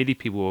 the committee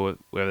people or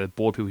the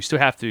board people who still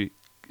have to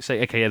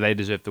say, okay, yeah, they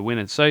deserve to win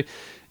it. So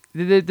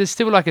there's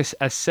still like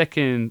a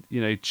second,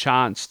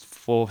 chance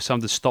for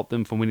someone to stop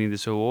them from winning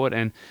this award.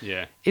 And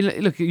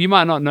look, you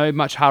might not know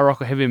much hard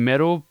rock or heavy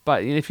metal,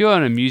 but if you're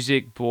on a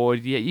music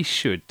board, yeah, you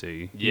should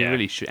do. You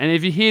really should. And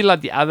if you hear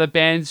like the other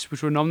bands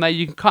which were nominated,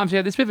 you can kind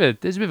of see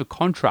there's a bit of a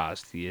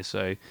contrast here.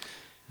 So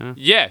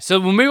Yeah, so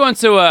we'll move on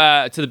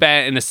to the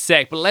band in a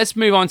sec, but let's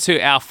move on to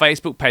our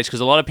Facebook page because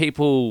a lot of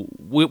people,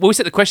 we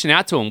set the question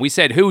out to them. We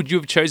said, who would you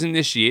have chosen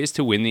this year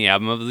to win the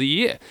album of the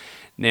year?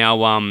 Now,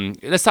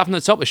 let's start from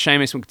the top with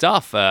Seamus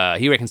McDuff.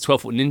 He reckons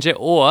 12 Foot Ninja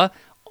or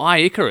I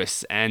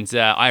Icarus, and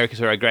I Icarus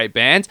are a great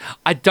band.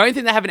 I don't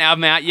think they have an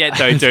album out yet,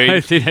 though,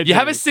 dude. You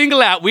have a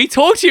single out. We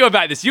talked to you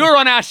about this. You were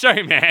on our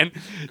show, man.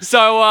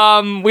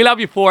 So we love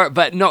you for it,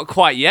 but not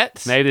quite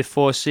yet. Maybe they're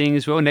foreseeing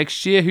as well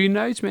next year. Who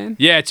knows, man?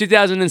 Yeah,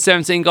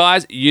 2017,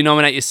 guys. You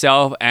nominate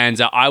yourself,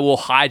 and I will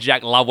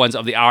hijack loved ones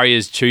of the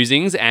Aria's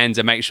choosings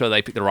and make sure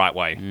they pick the right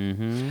way.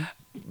 Mm-hmm.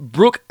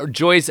 Brooke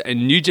Joyce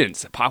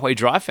Nugent, Parkway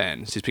Drive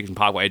fan. She's picking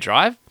Parkway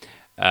Drive.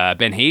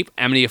 Ben Heap,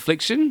 Amity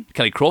Affliction.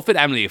 Kelly Crawford,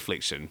 Amity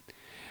Affliction.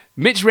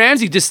 Mitch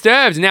Ramsey,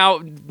 Disturbed.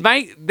 Now,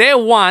 mate, they're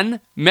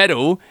one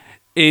medal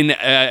in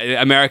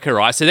America,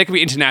 right? So they could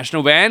be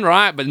international band,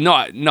 right? But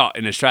not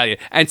in Australia.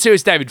 And 2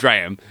 is David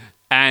Graham.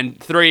 And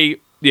 3,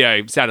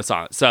 Sound of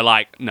Silence. So,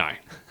 no.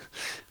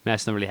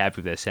 Matt's not really happy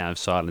with their Sound of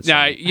Silence.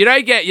 No, you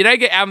don't get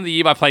album of the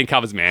year by playing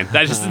covers, man.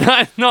 That's just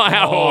not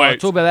how it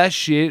works. Talk about that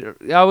shit.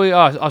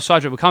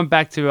 We're coming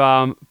back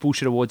to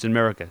bullshit awards in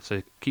America,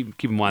 so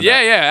keep in mind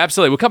that. Yeah,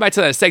 absolutely. We'll come back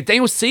to that in a sec.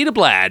 Daniel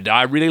Cedarblad.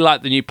 I really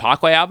like the new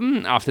Parkway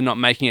album after not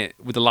making it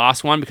with the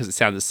last one because it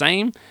sounded the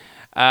same.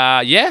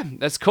 Yeah,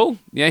 that's cool.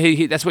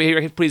 Yeah, that's what he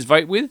reckons put his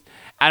vote with.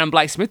 Adam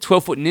Blacksmith,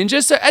 12 Foot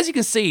Ninja. So as you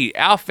can see,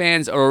 our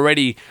fans are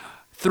already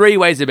 3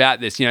 ways about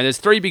this. There's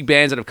 3 big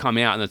bands that have come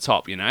out in the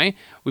top,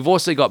 We've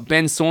also got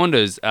Ben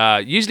Saunders.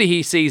 Usually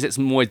he sees it's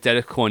more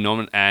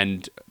deathcore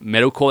and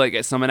metalcore that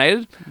gets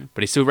nominated,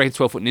 but he still reckons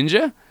 12 Foot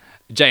Ninja.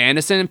 Jay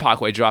Anderson,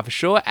 Parkway Drive for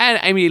sure. And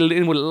Amy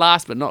Linwood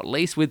last but not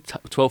least with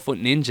 12 Foot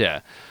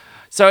Ninja.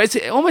 So it's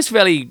almost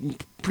pretty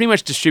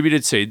much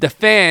distributed to the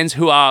fans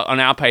who are on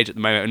our page at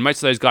the moment. And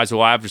most of those guys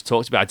who I've just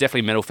talked about are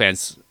definitely metal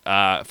fans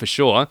for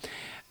sure.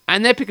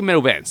 And they're picking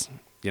metal bands,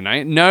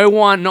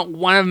 not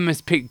one of them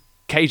has picked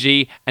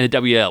KG and the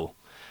WL.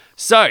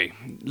 So,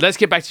 let's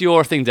get back to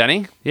your thing,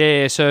 Danny.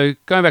 Yeah, so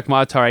going back to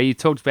my Atari, you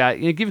talked about,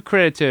 give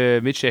credit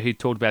to Mitch who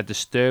talked about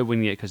Disturbed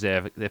winning it because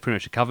they're pretty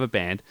much a cover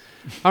band.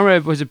 I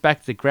remember, was it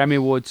back to the Grammy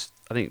Awards,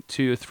 I think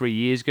 2 or 3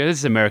 years ago? This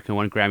is American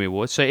one, Grammy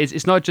Awards. So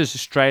it's not just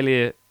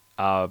Australia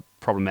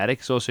problematic,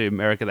 it's also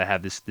America that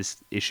have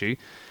this issue.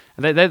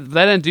 And they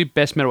don't do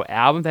best metal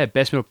album, they have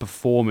best metal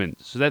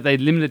performance. So they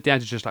limit it down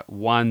to just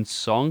one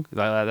song.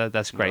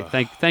 That's great.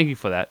 Thank you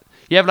for that.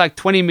 You have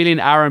 20 million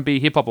R&B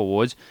hip-hop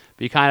awards,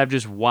 but you can't have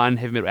just one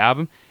heavy metal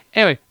album.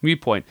 Anyway, new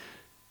point.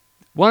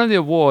 One of the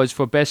awards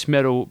for best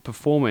metal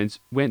performance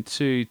went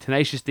to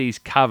Tenacious D's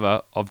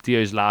cover of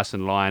Dio's Last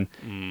in Line.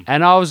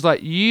 And I was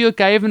like, you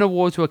gave an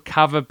award to a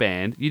cover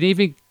band. You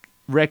didn't even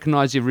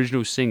recognize the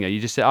original singer. You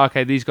just said,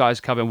 okay, these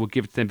guys cover and we'll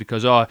give it to them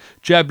because,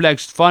 Jab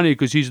Black's funny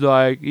because he's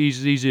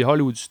a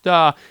Hollywood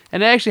star.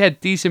 And they actually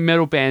had decent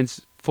metal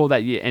bands for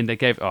that year, and they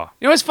gave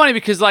It's funny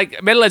because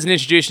metal as an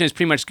institution is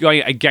pretty much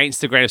going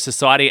against the grain of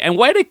society, and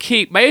way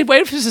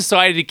for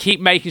society to keep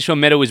making sure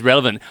metal is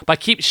relevant by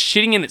keep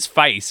shitting in its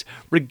face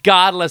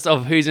regardless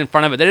of who's in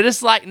front of it. They're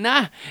just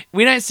nah,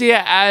 we don't see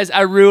it as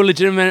a real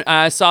legitimate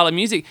style of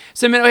music.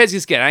 So metalheads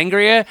just get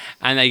angrier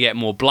and they get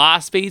more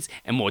blast beats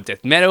and more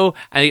death metal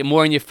and they get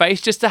more in your face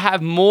just to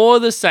have more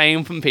of the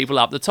same from people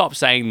up the top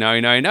saying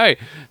no, no, no.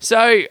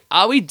 So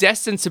are we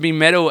destined to be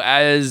metal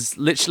as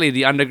literally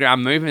the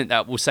underground movement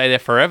that will stay there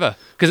forever?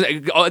 Because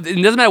it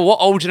doesn't matter what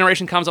old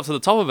generation comes up to the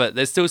top of it,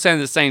 they're still saying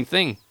the same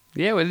thing.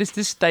 Yeah, well,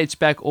 this dates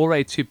back all the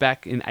way to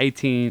back in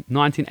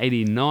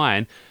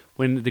 1989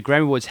 when the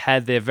Grammy Awards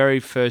had their very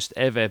first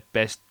ever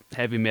Best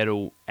Heavy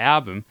Metal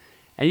album.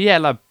 And you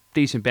had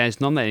decent bands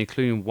nominated,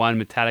 including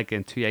 1 Metallica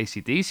and 2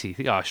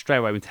 AC/DC. Straight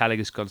away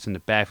Metallica's got us in the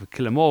bag for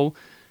Kill 'Em All.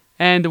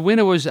 And the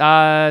winner was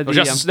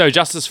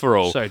Justice for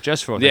All. Sorry,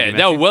 Justice for All. Yeah,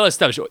 they were well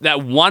established.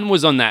 That one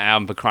was on that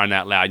album for crying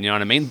out loud. You know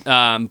what I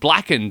mean?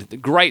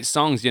 Blackened, great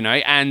songs,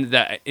 and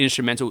the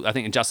instrumental. I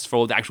think in Justice for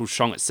All, the actual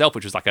song itself,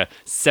 which was a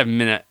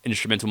 7-minute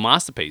instrumental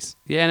masterpiece.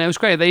 Yeah, and it was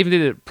great. They even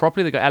did it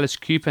properly. They got Alice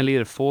Cooper and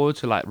Lita Ford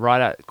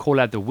to call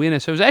out the winner.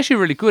 So it was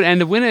actually really good.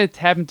 And the winner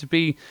happened to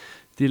be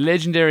the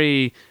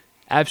legendary,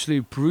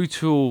 absolute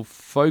brutal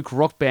folk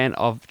rock band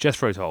of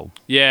Jethro Tull.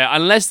 Yeah,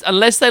 unless they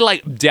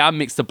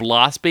downmix the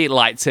blast beat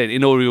to an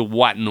inaudible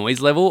white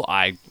noise level,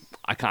 I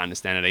can't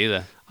understand it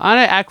either. I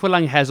know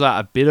Aqualung has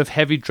a bit of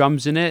heavy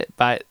drums in it,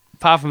 but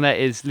apart from that,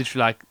 it's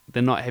literally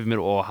they're not heavy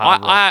metal or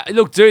hard rock.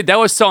 Look, dude, they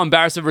were so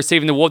embarrassed of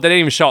receiving the award, they didn't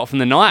even show up from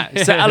the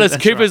night. So Alice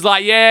Cooper's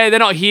yeah, they're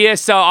not here,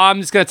 so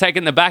I'm just going to take it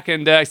in the back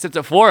and accept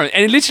it for him.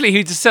 And literally,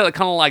 he just said it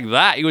kind of like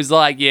that. He was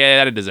yeah,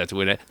 they don't deserve to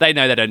win it. They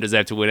know they don't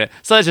deserve to win it.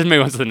 So let's just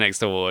move on to the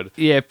next award.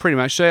 Yeah, pretty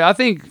much. So I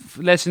think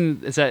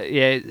lesson is that,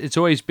 it's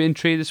always been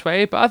treated this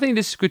way, but I think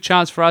this is a good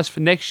chance for us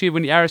for next year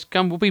when the Aris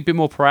come, we'll be a bit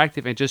more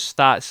proactive and just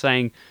start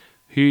saying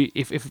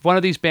if one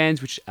of these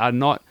bands which are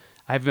not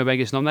heavy metal band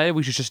gets nominated,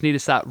 we should just need to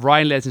start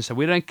writing letters and say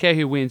we don't care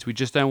who wins, we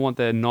just don't want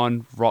the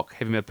non-rock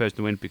heavy metal person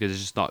to win because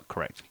it's just not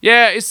correct.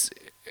 Yeah, it's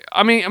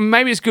I mean,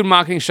 maybe it's good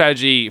marketing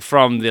strategy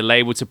from the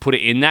label to put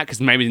it in that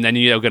because maybe they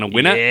knew they were going to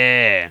win it.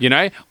 Yeah. You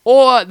know,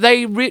 or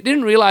they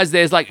didn't realize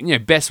there's like,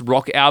 best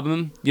rock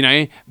album,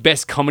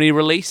 best comedy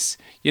release.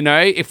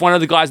 If one of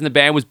the guys in the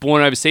band was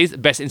born overseas,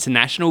 best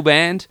international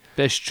band.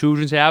 Best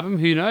children's album,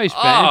 who knows?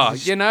 Oh,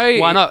 Bands,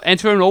 why not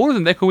enter in all of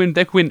them? They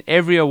could win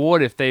every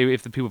award if the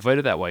people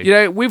voted that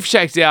way. We've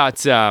checked out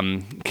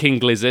King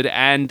Gizzard,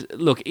 and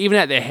look, even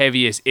at their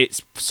heaviest,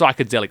 it's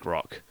psychedelic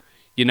rock.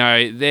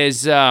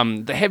 There's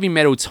the heavy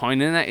metal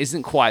tone in that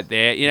isn't quite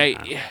there.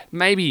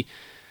 Maybe.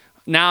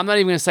 Now, I'm not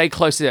even going to say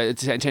closer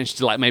attention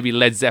to like maybe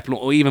Led Zeppelin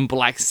or even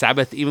Black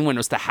Sabbath, even when it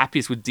was the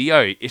happiest with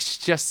Dio. It's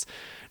just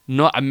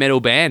not a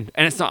metal band,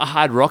 and it's not a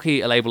hard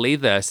rocky label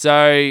either.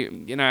 So,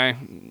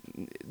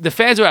 the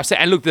fans were upset.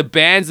 And look, the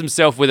bands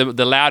themselves were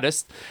the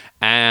loudest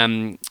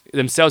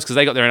themselves because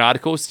they got their own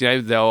articles.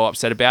 They were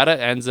upset about it,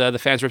 and the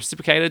fans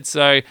reciprocated.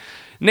 So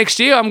next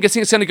year, I'm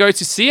guessing it's going to go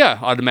to Sia,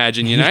 I'd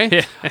imagine,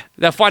 Yeah.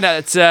 They'll find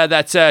out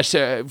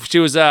that she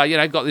was, got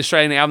the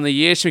Australian Album of the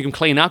Year. She can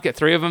clean up, get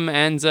 3 of them,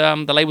 and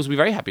the labels will be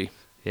very happy.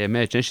 Yeah,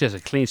 imagine she has a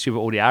clean sweep of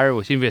all the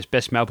areas. Even if it's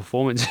best male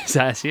performance,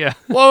 yeah.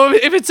 Well,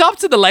 if it's up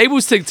to the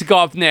labels to go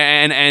up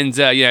there and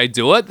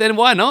do it, then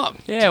why not?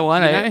 Yeah, why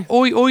not?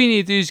 All you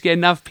need to do is get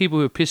enough people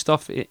who are pissed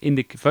off in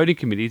the voting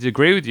committee to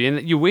agree with you,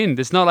 and you win.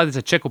 It's not like there's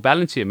a check or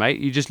balance here, mate.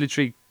 You just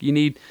literally you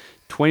need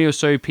 20 or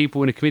so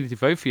people in a committee to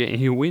vote for you,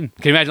 and you'll win.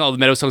 Can you imagine all the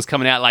metal songs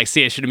coming out like,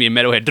 see, it shouldn't be a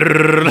metalhead.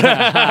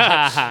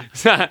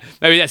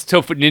 Maybe that's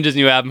 12 Foot Ninja's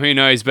new album, who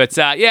knows? But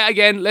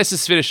again, let's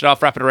just finish it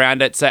off, wrap it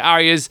around it. So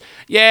Arias,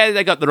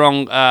 they got the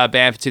wrong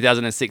band for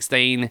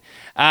 2016.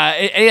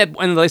 Any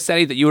on the list,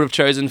 Danny, that you would have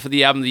chosen for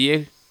the album of the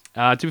year?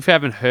 To be fair, I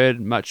haven't heard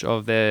much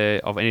of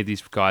any of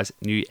these guys'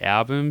 new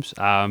albums.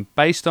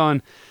 Based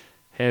on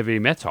heavy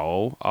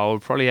metal, I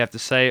would probably have to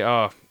say,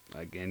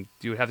 again,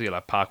 you would have to go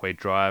like Parkway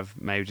Drive,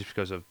 maybe just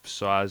because of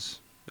size.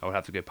 I would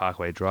have to go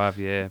Parkway Drive,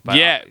 yeah. But,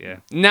 yeah.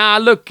 Nah,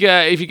 look,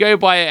 if you go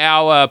by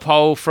our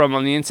poll from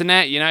on the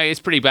internet, it's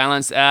pretty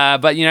balanced.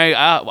 But,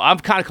 I'm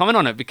kind of comment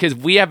on it because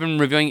we have been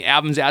reviewing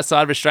albums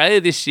outside of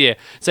Australia this year.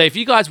 So if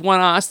you guys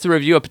want us to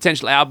review a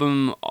potential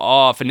album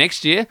for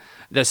next year,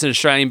 that's an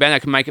Australian band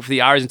that can make it for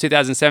the Aries in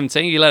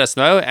 2017, you let us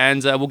know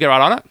and we'll get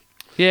right on it.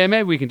 Yeah,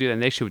 maybe we can do that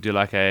next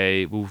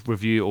year. We'll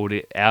review all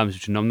the albums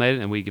which are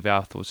nominated and we give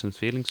our thoughts and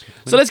feelings.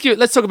 So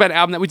let's talk about an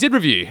album that we did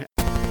review.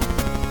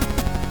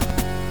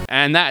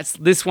 And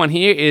this one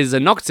here is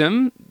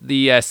Noctum,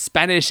 the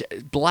Spanish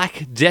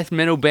black death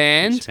metal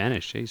band.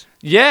 Spanish, jeez.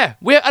 Yeah,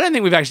 I don't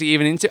think we've actually I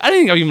don't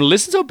think I've even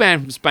listened to a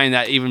band from Spain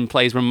that even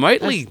plays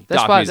remotely that's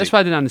dark why, music. That's why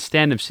I didn't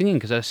understand them singing,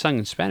 because I sung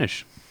in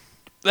Spanish.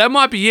 That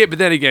might be it, but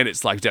then again,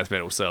 it's like death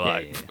metal, so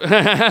like... they've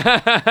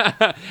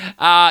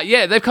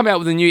come out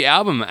with a new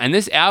album, and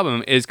this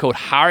album is called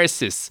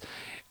Harasis.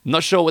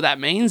 Not sure what that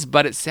means,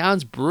 but it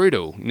sounds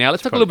brutal. Now,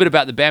 let's talk a little bit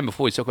about the band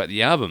before we talk about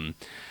the album.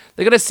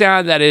 They've got a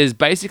sound that is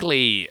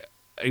basically...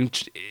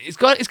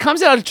 It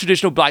comes out of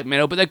traditional black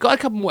metal, but they've got a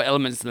couple more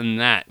elements than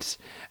that.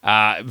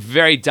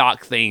 Very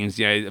dark themes,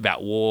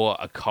 about war,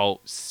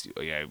 occults,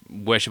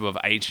 worship of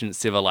ancient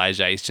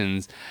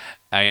civilizations,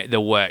 the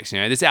works.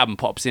 This album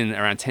pops in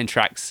around 10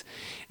 tracks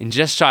in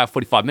just shy of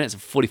 45 minutes,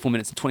 44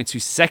 minutes and 22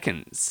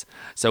 seconds.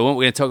 So what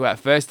we're going to talk about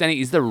first, Danny,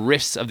 is the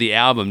riffs of the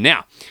album.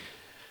 Now,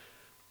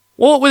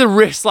 what were the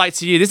riffs like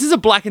to you? This is a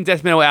black and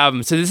death metal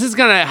album, so this is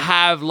going to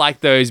have like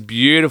those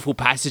beautiful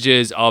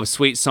passages of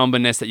sweet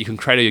somberness that you can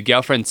cradle your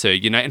girlfriend to.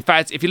 In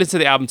fact, if you listen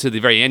to the album to the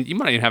very end, you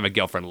might not even have a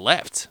girlfriend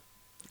left.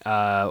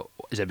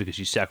 Is that because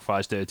you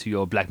sacrificed her to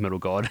your black metal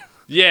god?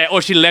 Yeah,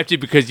 or she left you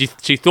because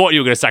she thought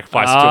you were going to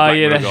sacrifice her to a black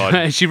metal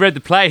god. She read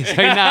the play. So,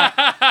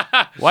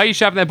 why are you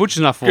sharpening that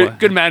butcher's knife for?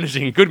 Good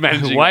managing.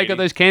 Why you got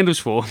those candles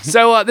for?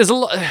 So there's a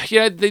lot.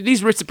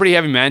 These riffs are pretty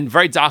heavy, man.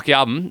 Very dark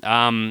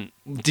album.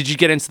 Did you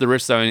get into the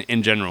riffs though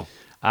in general?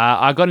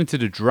 I got into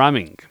the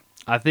drumming.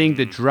 I think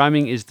the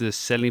drumming is the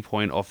selling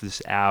point of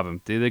this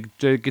album.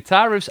 The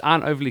guitar riffs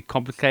aren't overly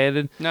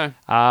complicated. No.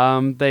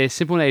 They're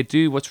simple and they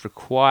do what's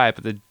required,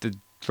 but the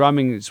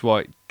drumming is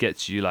what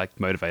gets you like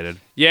motivated.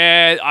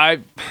 Yeah,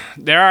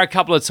 there are a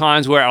couple of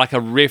times where like a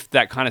riff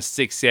that kind of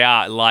sticks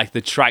out, like the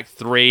track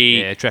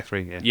 3. Yeah, track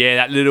 3. Yeah. Yeah,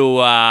 that little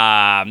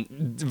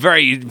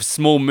very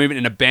small movement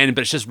in a bend,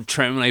 but it's just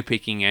tremolo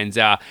picking, and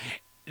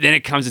then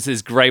it comes into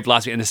this great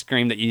blast beat and a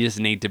scream that you just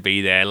need to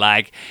be there.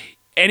 Like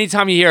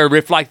anytime you hear a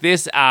riff like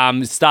this,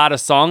 start a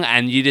song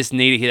and you just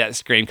need to hear that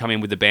scream come in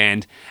with the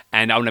band,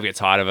 and I'll never get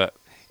tired of it.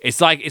 It's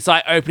like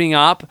opening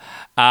up.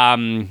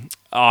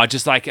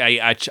 Just like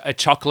a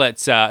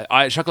chocolate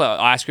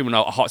ice cream on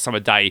a hot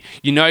summer day.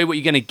 You know what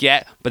you're going to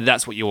get, but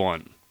that's what you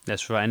want.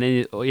 That's right. And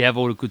then you have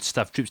all the good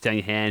stuff drips down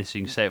your hands so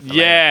you can save it for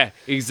later. later.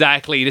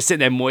 Exactly. You're just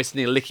sitting there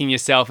moistening, licking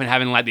yourself and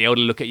having like the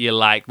elder look at you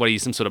like, what are you,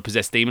 some sort of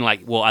possessed demon?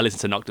 Like, well, I listen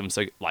to Noctum,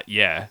 so like,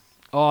 yeah.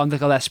 Oh, and they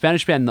got that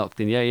Spanish band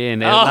Noctum. Yeah.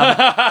 And,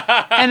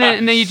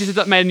 and then you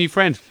just made a new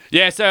friend.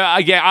 Yeah, so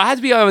I had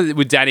to be honest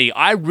with Danny.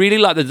 I really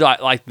like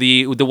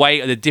the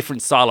way the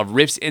different style of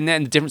riffs in there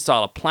and the different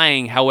style of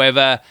playing.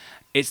 However,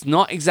 it's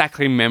not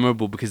exactly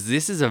memorable because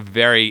this is a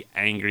very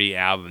angry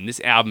album. This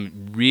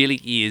album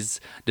really is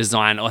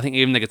designed, I think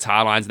even the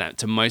guitar lines and that,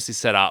 to mostly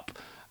set up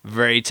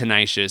very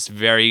tenacious,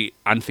 very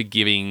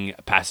unforgiving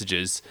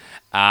passages.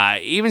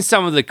 Even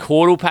some of the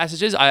chordal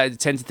passages, I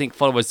tend to think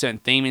follow a certain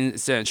theme in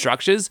certain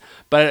structures,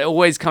 but it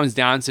always comes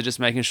down to just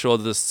making sure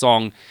that the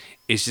song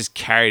is just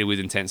carried with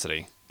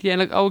intensity. Yeah,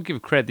 look, I'll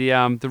give credit.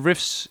 The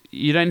riffs,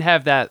 you don't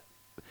have that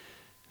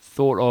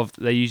thought of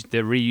they're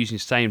reusing the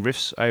same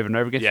riffs over and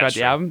over again throughout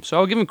the album. So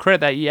I'll give them credit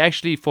that you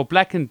actually, for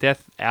Black and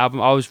Death album,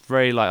 I was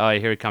very like, oh,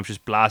 here it comes,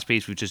 just blast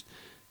beats with just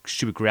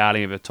stupid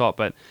growling over the top.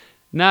 But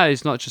no,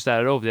 it's not just that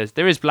at all.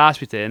 There is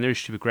blast beats there and there is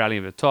stupid growling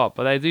over the top,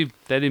 but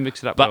they do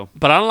mix it up well.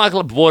 But unlike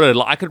Border,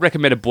 I could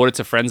recommend a Border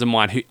to friends of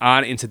mine who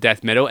aren't into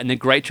death metal, and they're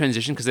great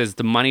transition because there's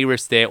the money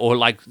riffs there, or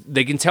like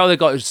they can tell they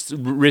got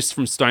riffs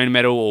from stone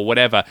metal or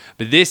whatever.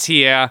 But this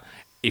here,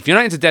 if you're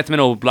not into death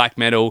metal or black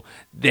metal,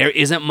 there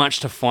isn't much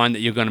to find that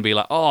you're going to be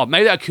like, oh,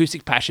 maybe the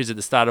acoustic patches at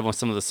the start of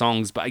some of the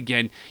songs, but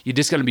again, you're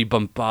just going to be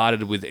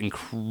bombarded with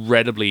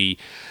incredibly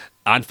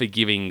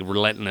unforgiving,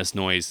 relentless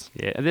noise.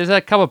 Yeah, and there's a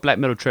couple of black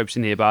metal tropes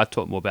in here, but I'll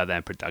talk more about that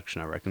in production,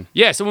 I reckon.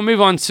 Yeah, so we'll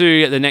move on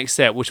to the next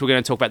set, which we're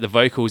going to talk about the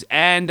vocals.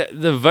 And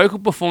the vocal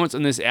performance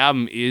on this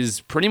album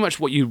is pretty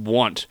much what you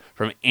want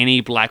from any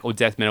black or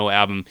death metal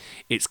album.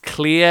 It's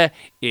clear,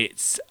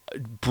 it's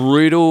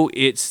brutal,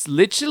 it's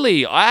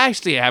literally, I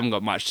actually haven't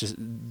got much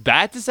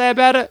bad to say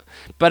about it,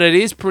 but it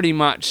is pretty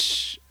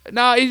much...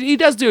 No, he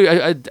does do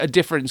a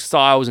different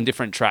styles and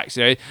different tracks.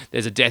 You know,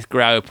 there's a death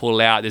growl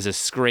pull out, there's a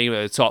scream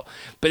at the top.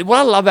 But what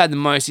I love about it the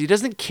most, he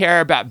doesn't care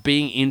about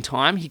being in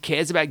time. He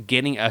cares about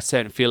getting a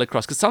certain feel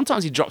across. Because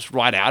sometimes he drops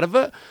right out of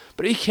it,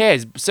 but he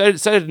cares. So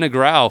did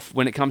Negrao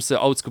when it comes to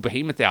old school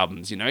Behemoth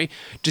albums. You know,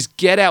 just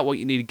get out what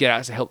you need to get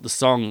out to help the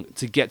song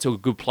to get to a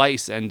good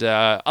place. And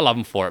I love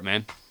him for it,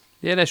 man.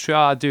 Yeah, that's true.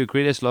 I do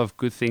agree. There's a lot of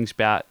good things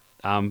about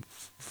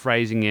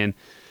phrasing and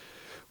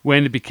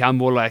when to become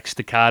more like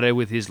staccato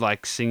with his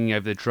like singing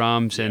over the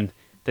drums, and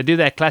they do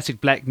that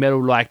classic black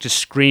metal like just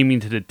screaming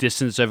to the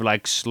distance over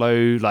like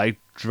slow like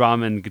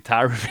drum and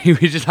guitar riffing,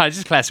 which is like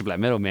just classic black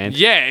metal, man.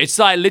 Yeah, it's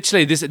like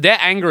literally this. They're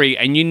angry,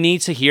 and you need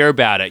to hear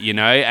about it, you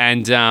know.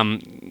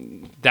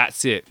 And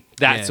that's it.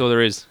 That's all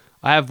there is.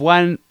 I have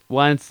one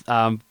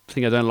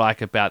thing I don't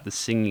like about the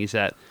singing is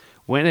that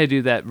when they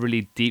do that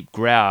really deep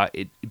growl,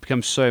 it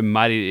becomes so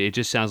muddy, it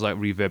just sounds like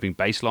reverbing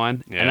bass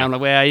line. Yeah. And I'm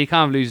like, well, you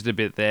can't lose it a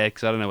bit there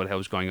because I don't know what the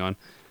hell's going on.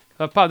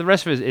 But the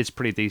rest of it, it's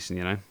pretty decent,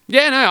 you know?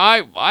 Yeah, no,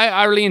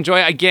 I really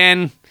enjoy it.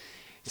 Again,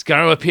 it's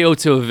going to appeal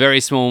to a very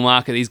small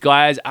market. These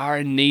guys are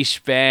a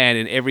niche band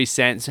in every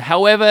sense.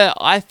 However,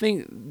 I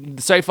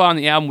think so far on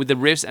the album with the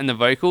riffs and the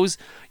vocals,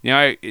 you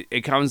know,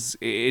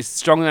 it's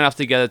strong enough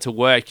together to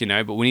work, you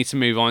know, but we need to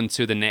move on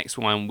to the next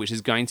one, which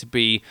is going to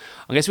be,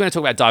 I guess we're going to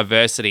talk about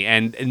diversity.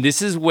 And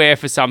this is where,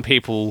 for some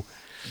people,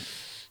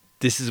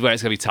 this is where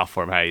it's going to be tough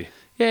for them, hey?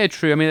 Yeah,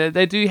 true. I mean,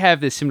 they do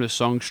have their similar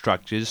song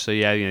structures. So,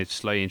 yeah, you know,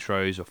 slow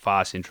intros or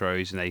fast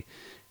intros, and they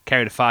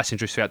carry the fast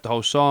intros throughout the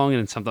whole song,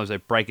 and sometimes they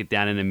break it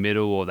down in the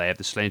middle, or they have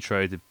the slow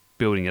intro to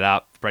building it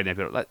up, breaking it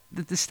up, like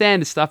the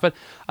standard stuff. But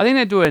I think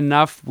they do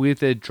enough with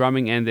their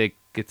drumming and their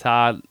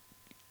guitar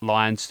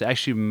lines to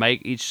actually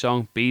make each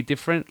song be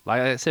different.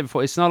 Like I said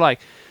before, it's not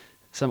like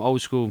some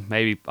old school,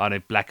 maybe, I don't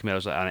know, black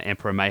metal, like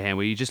Emperor Mayhem,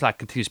 where you just like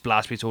continuous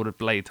blast beats all the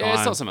bloody time. Yeah,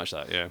 it's not so much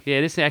that, yeah.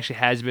 Yeah, this thing actually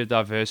has a bit of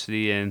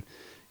diversity, and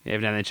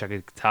every now and then chuck a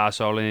guitar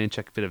solo in,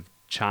 chuck a bit of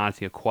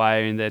chanting, a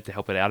choir in there to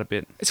help it out a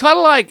bit. It's kind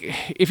of like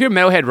if you're a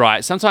metalhead,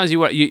 right? Sometimes you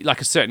want like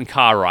a certain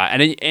car, right?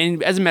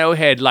 And as a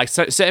metalhead, like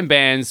certain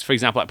bands, for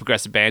example, like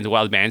progressive bands or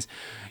wild bands,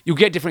 you'll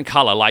get different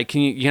color. Like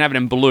you can have it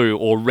in blue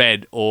or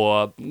red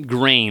or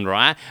green,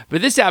 right?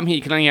 But this album here,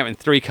 you can only have it in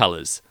 3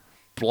 colors: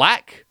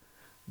 black,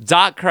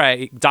 dark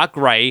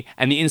gray,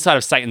 and the inside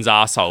of Satan's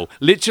arsehole.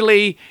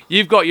 Literally,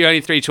 you've got your only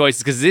 3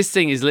 choices because this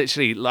thing is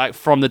literally like,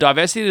 from the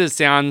diversity of the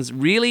sounds,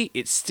 really,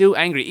 it's still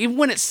angry. Even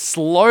when it's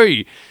slow,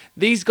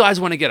 these guys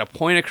want to get a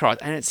point across,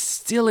 and it's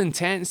still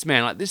intense,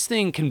 man. Like, this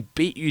thing can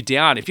beat you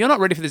down. If you're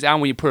not ready for this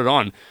album when you put it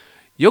on,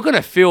 you're going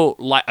to feel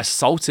like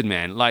assaulted,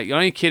 man. Like, you're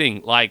only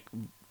kidding. Like,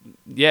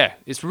 yeah,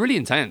 it's really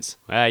intense.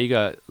 Wow, you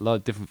got a lot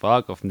of different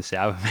vibe from this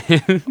album,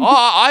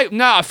 man.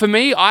 No, for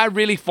me, I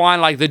really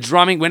find like the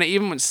drumming, when it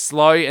even went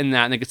slow in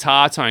that, and the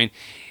guitar tone,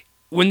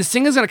 when the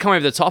singer's going to come over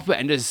the top of it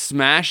and just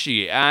smash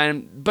you.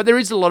 But there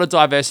is a lot of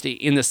diversity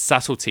in the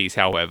subtleties,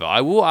 however.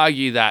 I will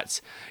argue that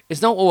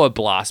it's not all a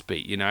blast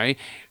beat, you know.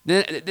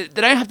 They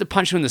don't have to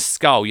punch you in the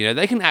skull, you know.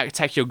 They can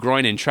attack your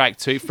groin in track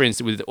 2, for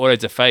instance, with Auto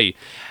Defay,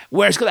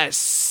 where it's got that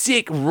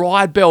sick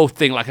ride bell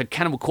thing, like a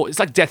Cannibal Corpse. It's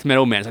like death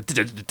metal, man. It's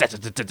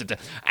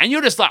like, and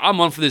you're just like, I'm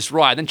on for this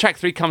ride. Then track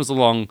 3 comes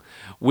along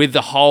with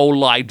the whole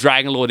like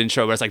Dragon Lord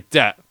intro, where it's like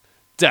da,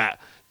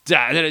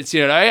 and then it's,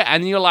 you know,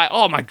 and you're like,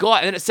 oh my god,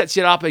 and then it sets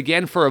you up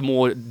again for a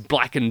more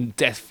black and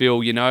death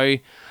feel, you know.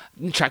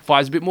 And track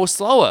 5 is a bit more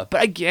slower,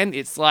 but again,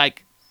 it's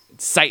like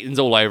Satan's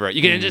all over it.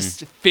 You can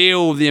just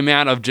feel the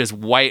amount of just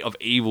weight of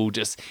evil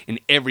just in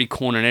every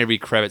corner and every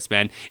crevice,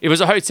 man. If it was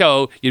a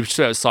hotel, you'd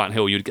straight out Silent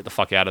Hill, you'd get the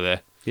fuck out of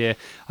there. Yeah,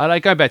 I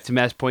like going back to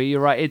Matt's point. You're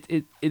right.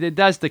 It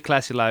does the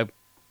classic like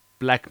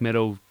black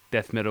metal,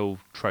 death metal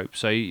trope.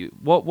 So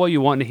what you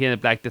want to hear in a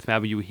black death metal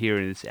album, you will hear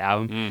in this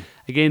album.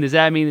 Again, does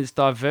that mean it's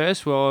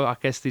diverse? Well, I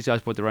guess these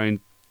guys put their own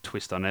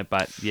twist on it,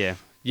 but yeah.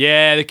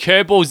 Yeah, the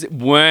curveballs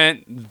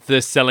weren't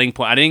the selling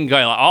point. I didn't go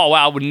like, oh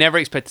wow, I would never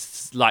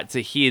expect like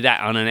to hear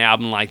that on an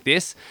album like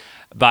this.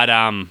 But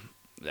and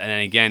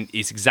then again,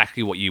 it's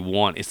exactly what you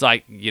want. It's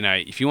like, you know,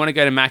 if you want to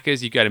go to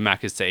Macca's, you go to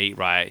Macca's to eat,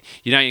 right?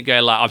 You don't go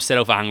like, I've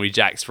settled for Hungry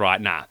Jack's, right?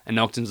 Nah. And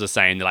Nocturne's the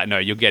same. They're like, no,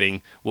 you're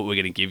getting what we're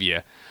going to give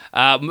you.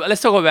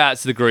 Let's talk about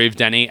The Groove,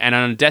 Danny. And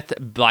on a Death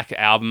Black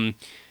album,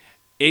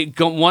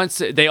 once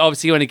they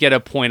obviously want to get a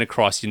point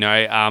across, you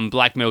know.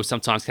 Black metal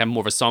sometimes can have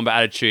more of a somber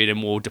attitude and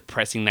more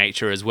depressing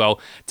nature as well.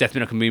 Death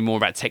metal can be more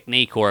about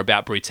technique or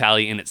about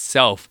brutality in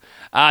itself.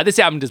 This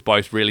album does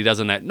both, really,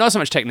 doesn't it? Not so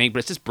much technique, but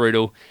it's just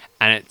brutal,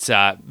 and it's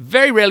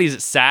very rarely is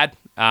it sad.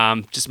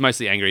 Just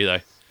mostly angry though.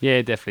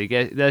 Yeah,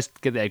 definitely. Let's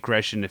get that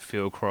aggression to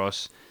feel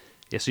across.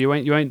 Yeah, so you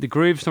ain't the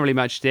groove's not really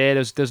much there.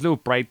 There's a little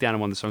breakdown on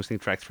one of the songs. I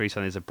think track 3,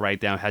 so there's a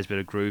breakdown, has a bit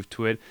of groove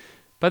to it.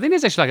 But I think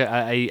there's actually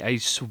like a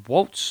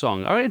waltz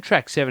song. I reckon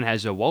track 7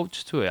 has a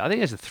waltz to it. I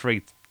think there's a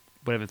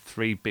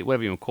 3-bit,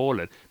 whatever you want to call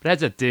it. But it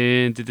has a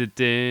dun, dun, dun,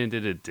 dun,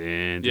 dun, dun,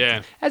 dun. Yeah.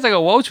 It has like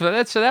a waltz with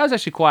it. So that was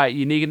actually quite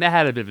unique, and that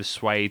had a bit of a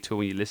sway to it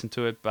when you listen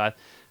to it. But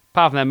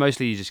apart from that,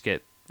 mostly you just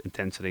get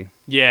intensity.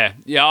 Yeah,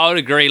 I would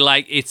agree.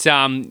 Like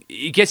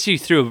it gets you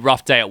through a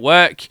rough day at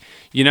work.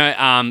 You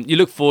know, you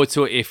look forward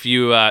to it if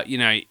you, you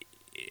know,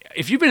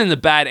 if you've been in the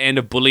bad end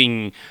of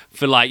bullying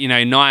for like, you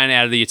know, 9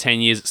 out of your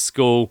 10 years at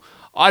school.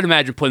 I'd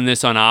imagine putting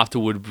this on after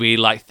would be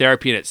like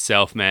therapy in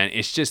itself, man.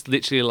 It's just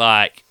literally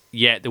like,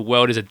 yeah, the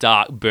world is a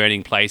dark,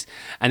 burning place.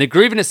 And the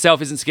groove in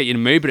itself isn't to get you to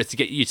move, but it's to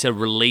get you to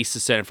release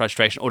a certain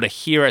frustration or to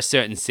hear a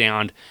certain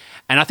sound.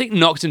 And I think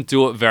Nocturne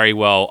do it very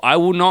well. I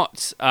will not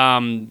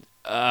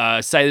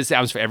say this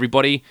album's for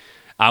everybody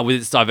with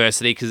its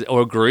diversity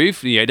or a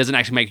groove. Yeah, it doesn't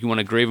actually make you want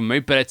to groove and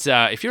move, but it's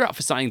if you're up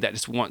for something that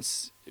just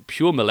wants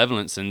pure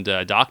malevolence and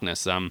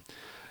darkness,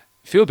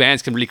 few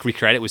bands can really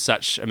recreate it with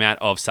such amount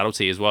of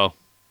subtlety as well.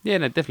 Yeah,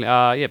 no,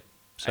 definitely. Yeah.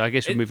 So I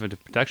guess we'll move on to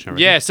production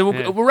already. Yeah, so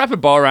we'll wrap a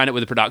bow around it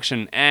with the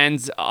production. And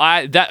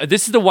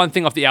this is the one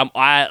thing off the album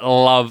I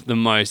love the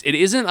most. It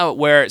isn't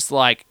where it's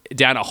like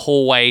down a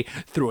hallway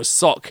through a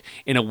sock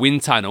in a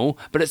wind tunnel,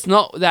 but it's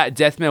not that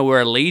death metal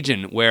where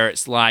Legion, where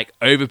it's like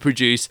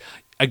overproduced.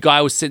 A guy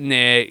was sitting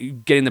there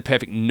getting the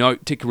perfect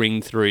note to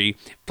ring through,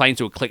 playing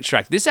to a click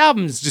track. This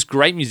album is just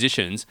great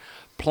musicians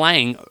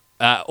playing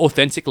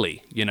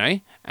authentically, you know?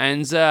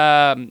 And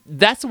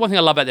that's the one thing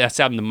I love about this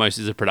album the most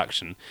is the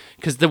production.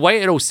 Because the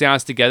way it all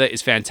sounds together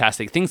is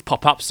fantastic. Things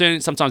pop up soon.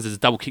 Sometimes there's a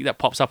double kick that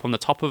pops up on the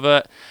top of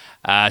it.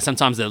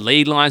 Sometimes the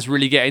lead lines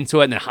really get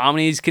into it and the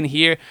harmonies can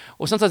hear.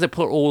 Or sometimes they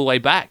put it all the way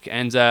back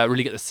and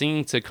really get the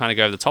singing to kind of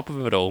go over the top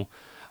of it all.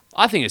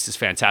 I think it's just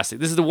fantastic.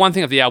 This is the one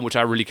thing of the album which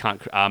I really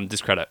can't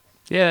discredit.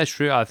 Yeah, that's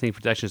true. I think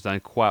production's done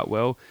quite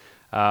well.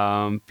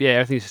 Yeah,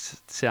 everything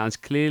sounds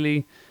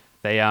clearly.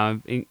 They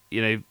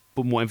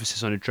put more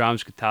emphasis on the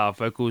drums, guitar,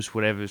 vocals,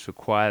 whatever is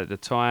required at the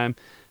time.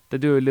 They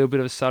do a little bit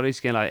of a subtlety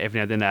again, like every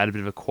now and then they add a bit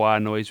of a choir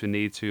noise when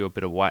need to, or a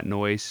bit of white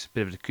noise, a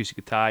bit of an acoustic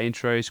guitar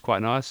intro is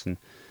quite nice. And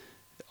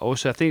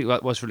also, I think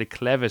what's really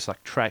clever is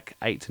like track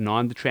 8 to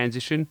 9, the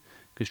transition,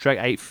 because track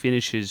 8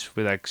 finishes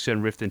with like a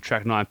certain riff, and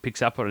track 9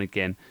 picks up on it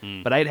again.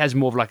 But 8 has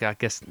more of like, I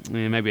guess,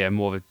 maybe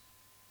more of a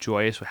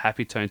joyous or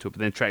happy tone to it, but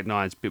then track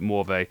 9 is a bit more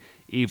of a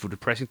evil,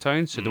 depressing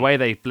tone. So the way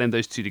they blend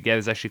those two together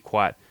is actually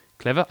quite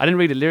clever. I didn't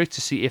read the lyrics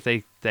to see if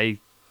they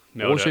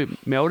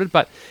melded,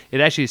 but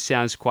it actually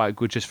sounds quite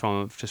good just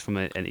from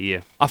an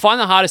ear. I find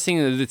the hardest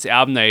thing with this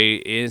album though,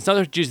 it's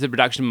not due to the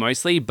production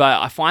mostly,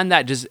 but I find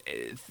that just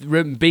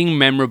being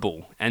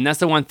memorable. And that's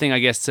the one thing I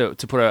guess to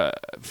put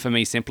for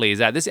me simply is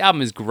that this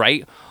album is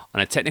great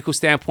on a technical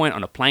standpoint,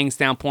 on a playing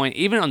standpoint,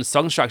 even on the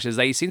song structures.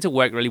 They seem to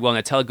work really well and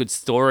they tell a good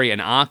story and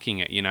arcing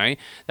it, you know.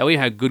 They even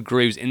have good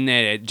grooves in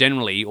there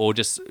generally, or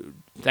just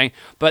thing.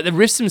 But the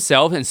riffs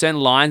themselves and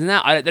certain lines and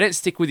that, they don't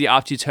stick with you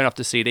after you turn off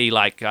the CD.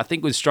 Like, I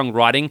think with strong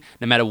writing,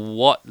 no matter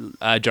what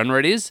genre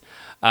it is,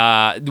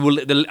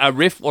 a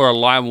riff or a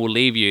line will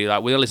leave you.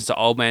 Like, when I listen to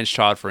Old Man's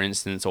Child, for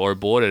instance, or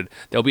Aborted,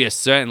 there'll be a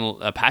certain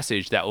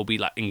passage that will be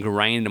like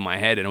ingrained in my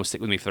head and it'll stick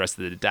with me for the rest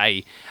of the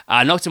day.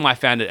 Nocturne, I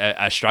found it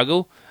a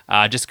struggle,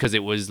 just because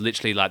it was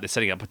literally like they're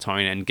setting up a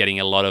tone and getting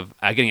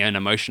an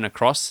emotion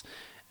across.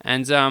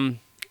 And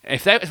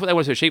if that's what they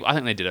wanted to achieve, I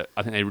think they did it.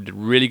 I think they did a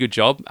really good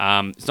job.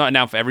 It's not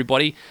now for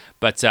everybody,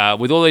 but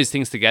with all these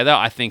things together,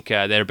 I think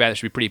they're a band that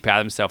should be pretty proud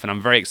of themselves, and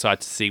I'm very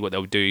excited to see what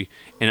they'll do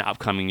in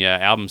upcoming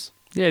albums.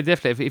 Yeah,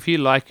 definitely. If you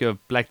like your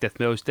black death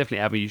metal, it's definitely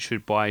an album you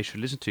should buy, you should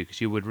listen to,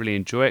 because you would really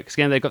enjoy it. Because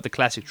again, they've got the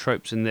classic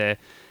tropes in there,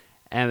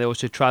 and they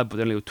also tried to put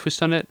a little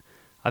twist on it.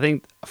 I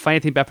think a funny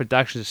thing about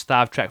production is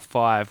Starve Track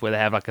 5, where they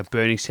have like a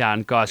burning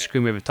sound, guys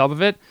screaming over the top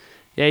of it.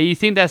 Yeah, you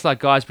think that's like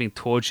guys being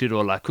tortured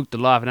or like cooked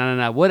alive.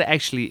 No. What it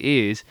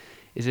actually is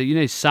is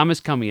that, summer's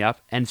coming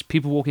up and it's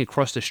people walking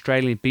across the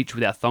Australian beach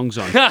without thongs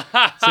on.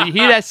 So you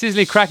hear that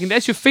sizzling, cracking.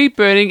 That's your feet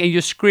burning and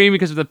you're screaming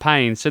because of the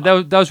pain. So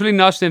that was really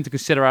nice for them to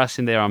consider us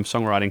in their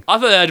songwriting. I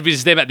thought that'd be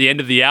just them at the end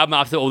of the album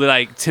after all the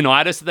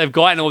tinnitus that they've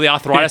got and all the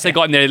arthritis they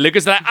got in their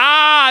ligaments. They're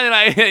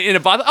like, in a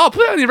bath. Oh,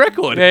 put it on the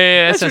record.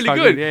 Yeah, that's really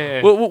fucking good.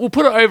 Yeah. We'll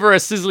put it over a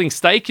sizzling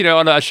steak, on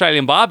an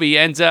Australian barbie,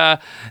 and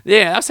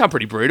that sounds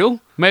pretty brutal.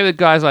 Maybe the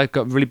guy's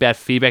got really bad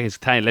feedback. He's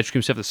trying to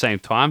electrocute himself at the same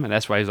time, and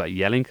that's why he's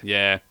yelling.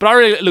 Yeah, but I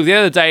really look. At the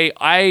end of the day,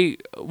 I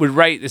would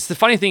rate this. The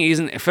funny thing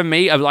isn't for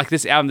me. Of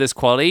this album, this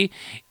quality,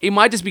 it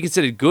might just be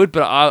considered good,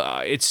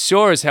 but it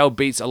sure as hell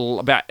beats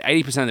about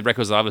 80% of the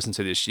records that I've listened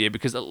to this year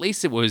because at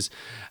least it was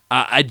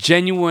a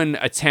genuine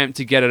attempt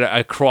to get it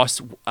across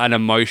an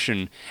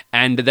emotion,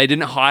 and they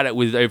didn't hide it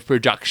with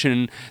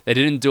overproduction. They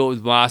didn't do it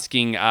with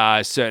masking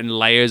certain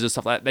layers or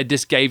stuff like that. They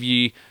just gave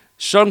you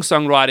strong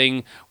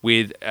songwriting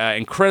with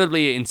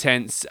incredibly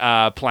intense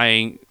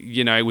playing,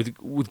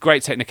 with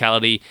great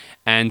technicality,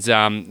 and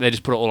they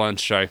just put it all on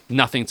show.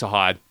 Nothing to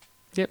hide.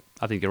 Yep,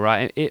 I think you're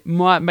right. It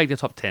might make the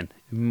top 10.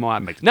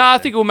 I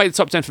think it will make the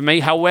top 10 for me.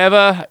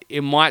 However,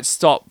 it might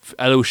stop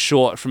a little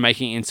short from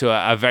making it into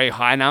a very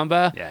high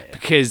number. Yeah.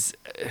 Because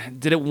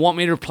did it want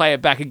me to play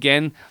it back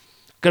again?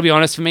 Gotta be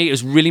honest, for me, it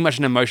was really much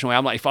an emotional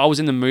album. If I was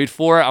in the mood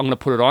for it, I'm gonna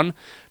put it on.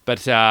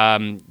 But,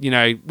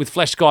 with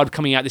Flesh God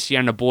coming out this year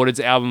and the Borders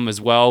album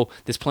as well,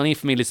 there's plenty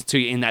for me to listen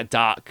to in that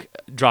dark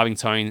driving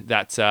tone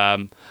that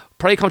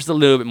probably comes a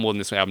little bit more than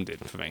this album did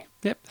for me.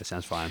 Yep, that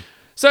sounds fine.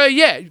 So,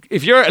 yeah,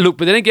 but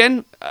then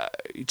again,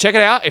 check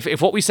it out.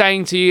 If what we're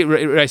saying to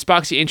you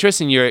sparks your interest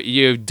and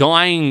you're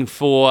dying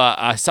for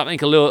something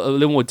a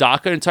little more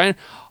darker in tone,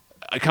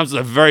 it comes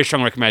with a very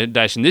strong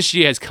recommendation. This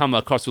year has come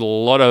across with a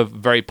lot of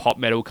very pop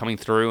metal coming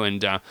through,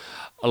 and a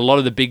lot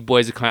of the big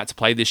boys have come out to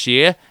play this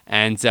year,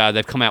 and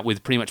they've come out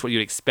with pretty much what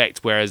you'd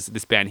expect, whereas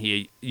this band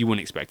here, you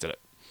wouldn't expect it.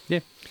 Yeah.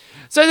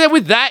 So then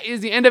with that is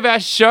the end of our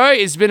show.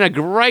 It's been a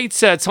great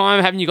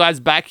time having you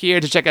guys back here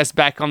to check us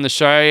back on the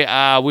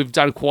show. We've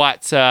done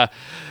quite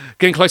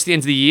getting close to the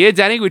end of the year,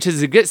 Danny, which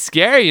is a bit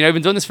scary. We've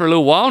been doing this for a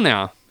little while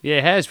now. Yeah,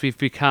 it has. We've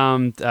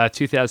become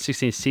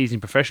 2016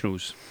 seasoned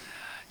professionals.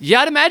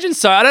 Yeah, I'd imagine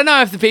so. I don't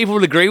know if the people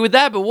would agree with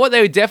that, but what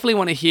they would definitely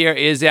want to hear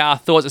is our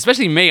thoughts,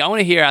 especially me. I want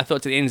to hear our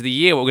thoughts at the end of the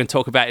year. What we're going to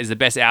talk about is the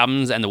best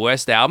albums and the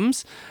worst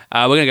albums.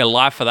 We're going to go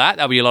live for that.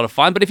 That'll be a lot of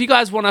fun. But if you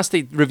guys want us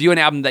to review an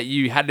album that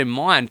you had in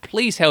mind,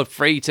 please feel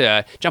free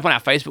to jump on our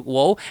Facebook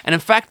wall. And in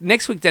fact,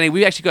 next week, Danny,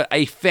 we've actually got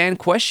a fan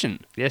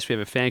question. Yes, we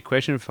have a fan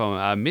question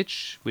from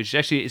Mitch, which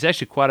is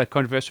actually quite a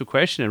controversial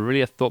question and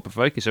really a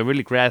thought-provoking. So I'm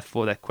really glad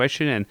for that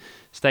question, and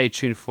stay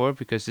tuned for it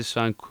because this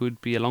one could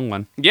be a long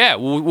one. Yeah,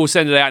 we'll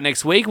send it out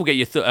next week. We'll get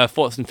your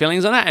thoughts and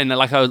feelings on it. And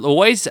like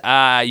always,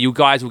 you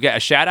guys will get a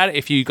shout out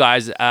if you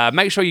guys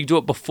make sure you do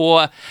it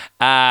before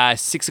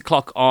 6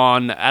 o'clock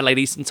on Adelaide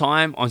Eastern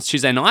Time on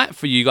Tuesday night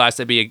for you guys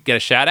to get a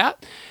shout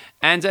out.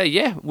 And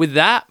with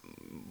that,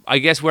 I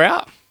guess we're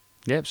out.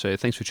 Yep, so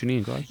thanks for tuning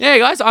in, guys. Yeah,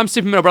 guys, I'm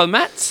Super Metal Brother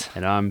Matt.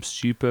 And I'm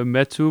Super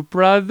Metal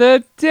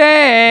Brother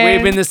Dan.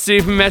 We've been the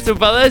Super Metal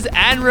Brothers.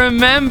 And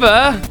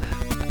remember,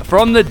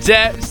 from the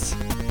depths,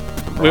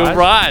 we'll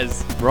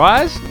rise.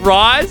 Rise?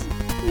 Rise.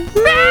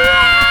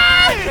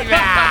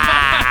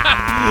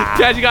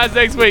 Catch you guys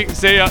next week.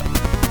 See ya.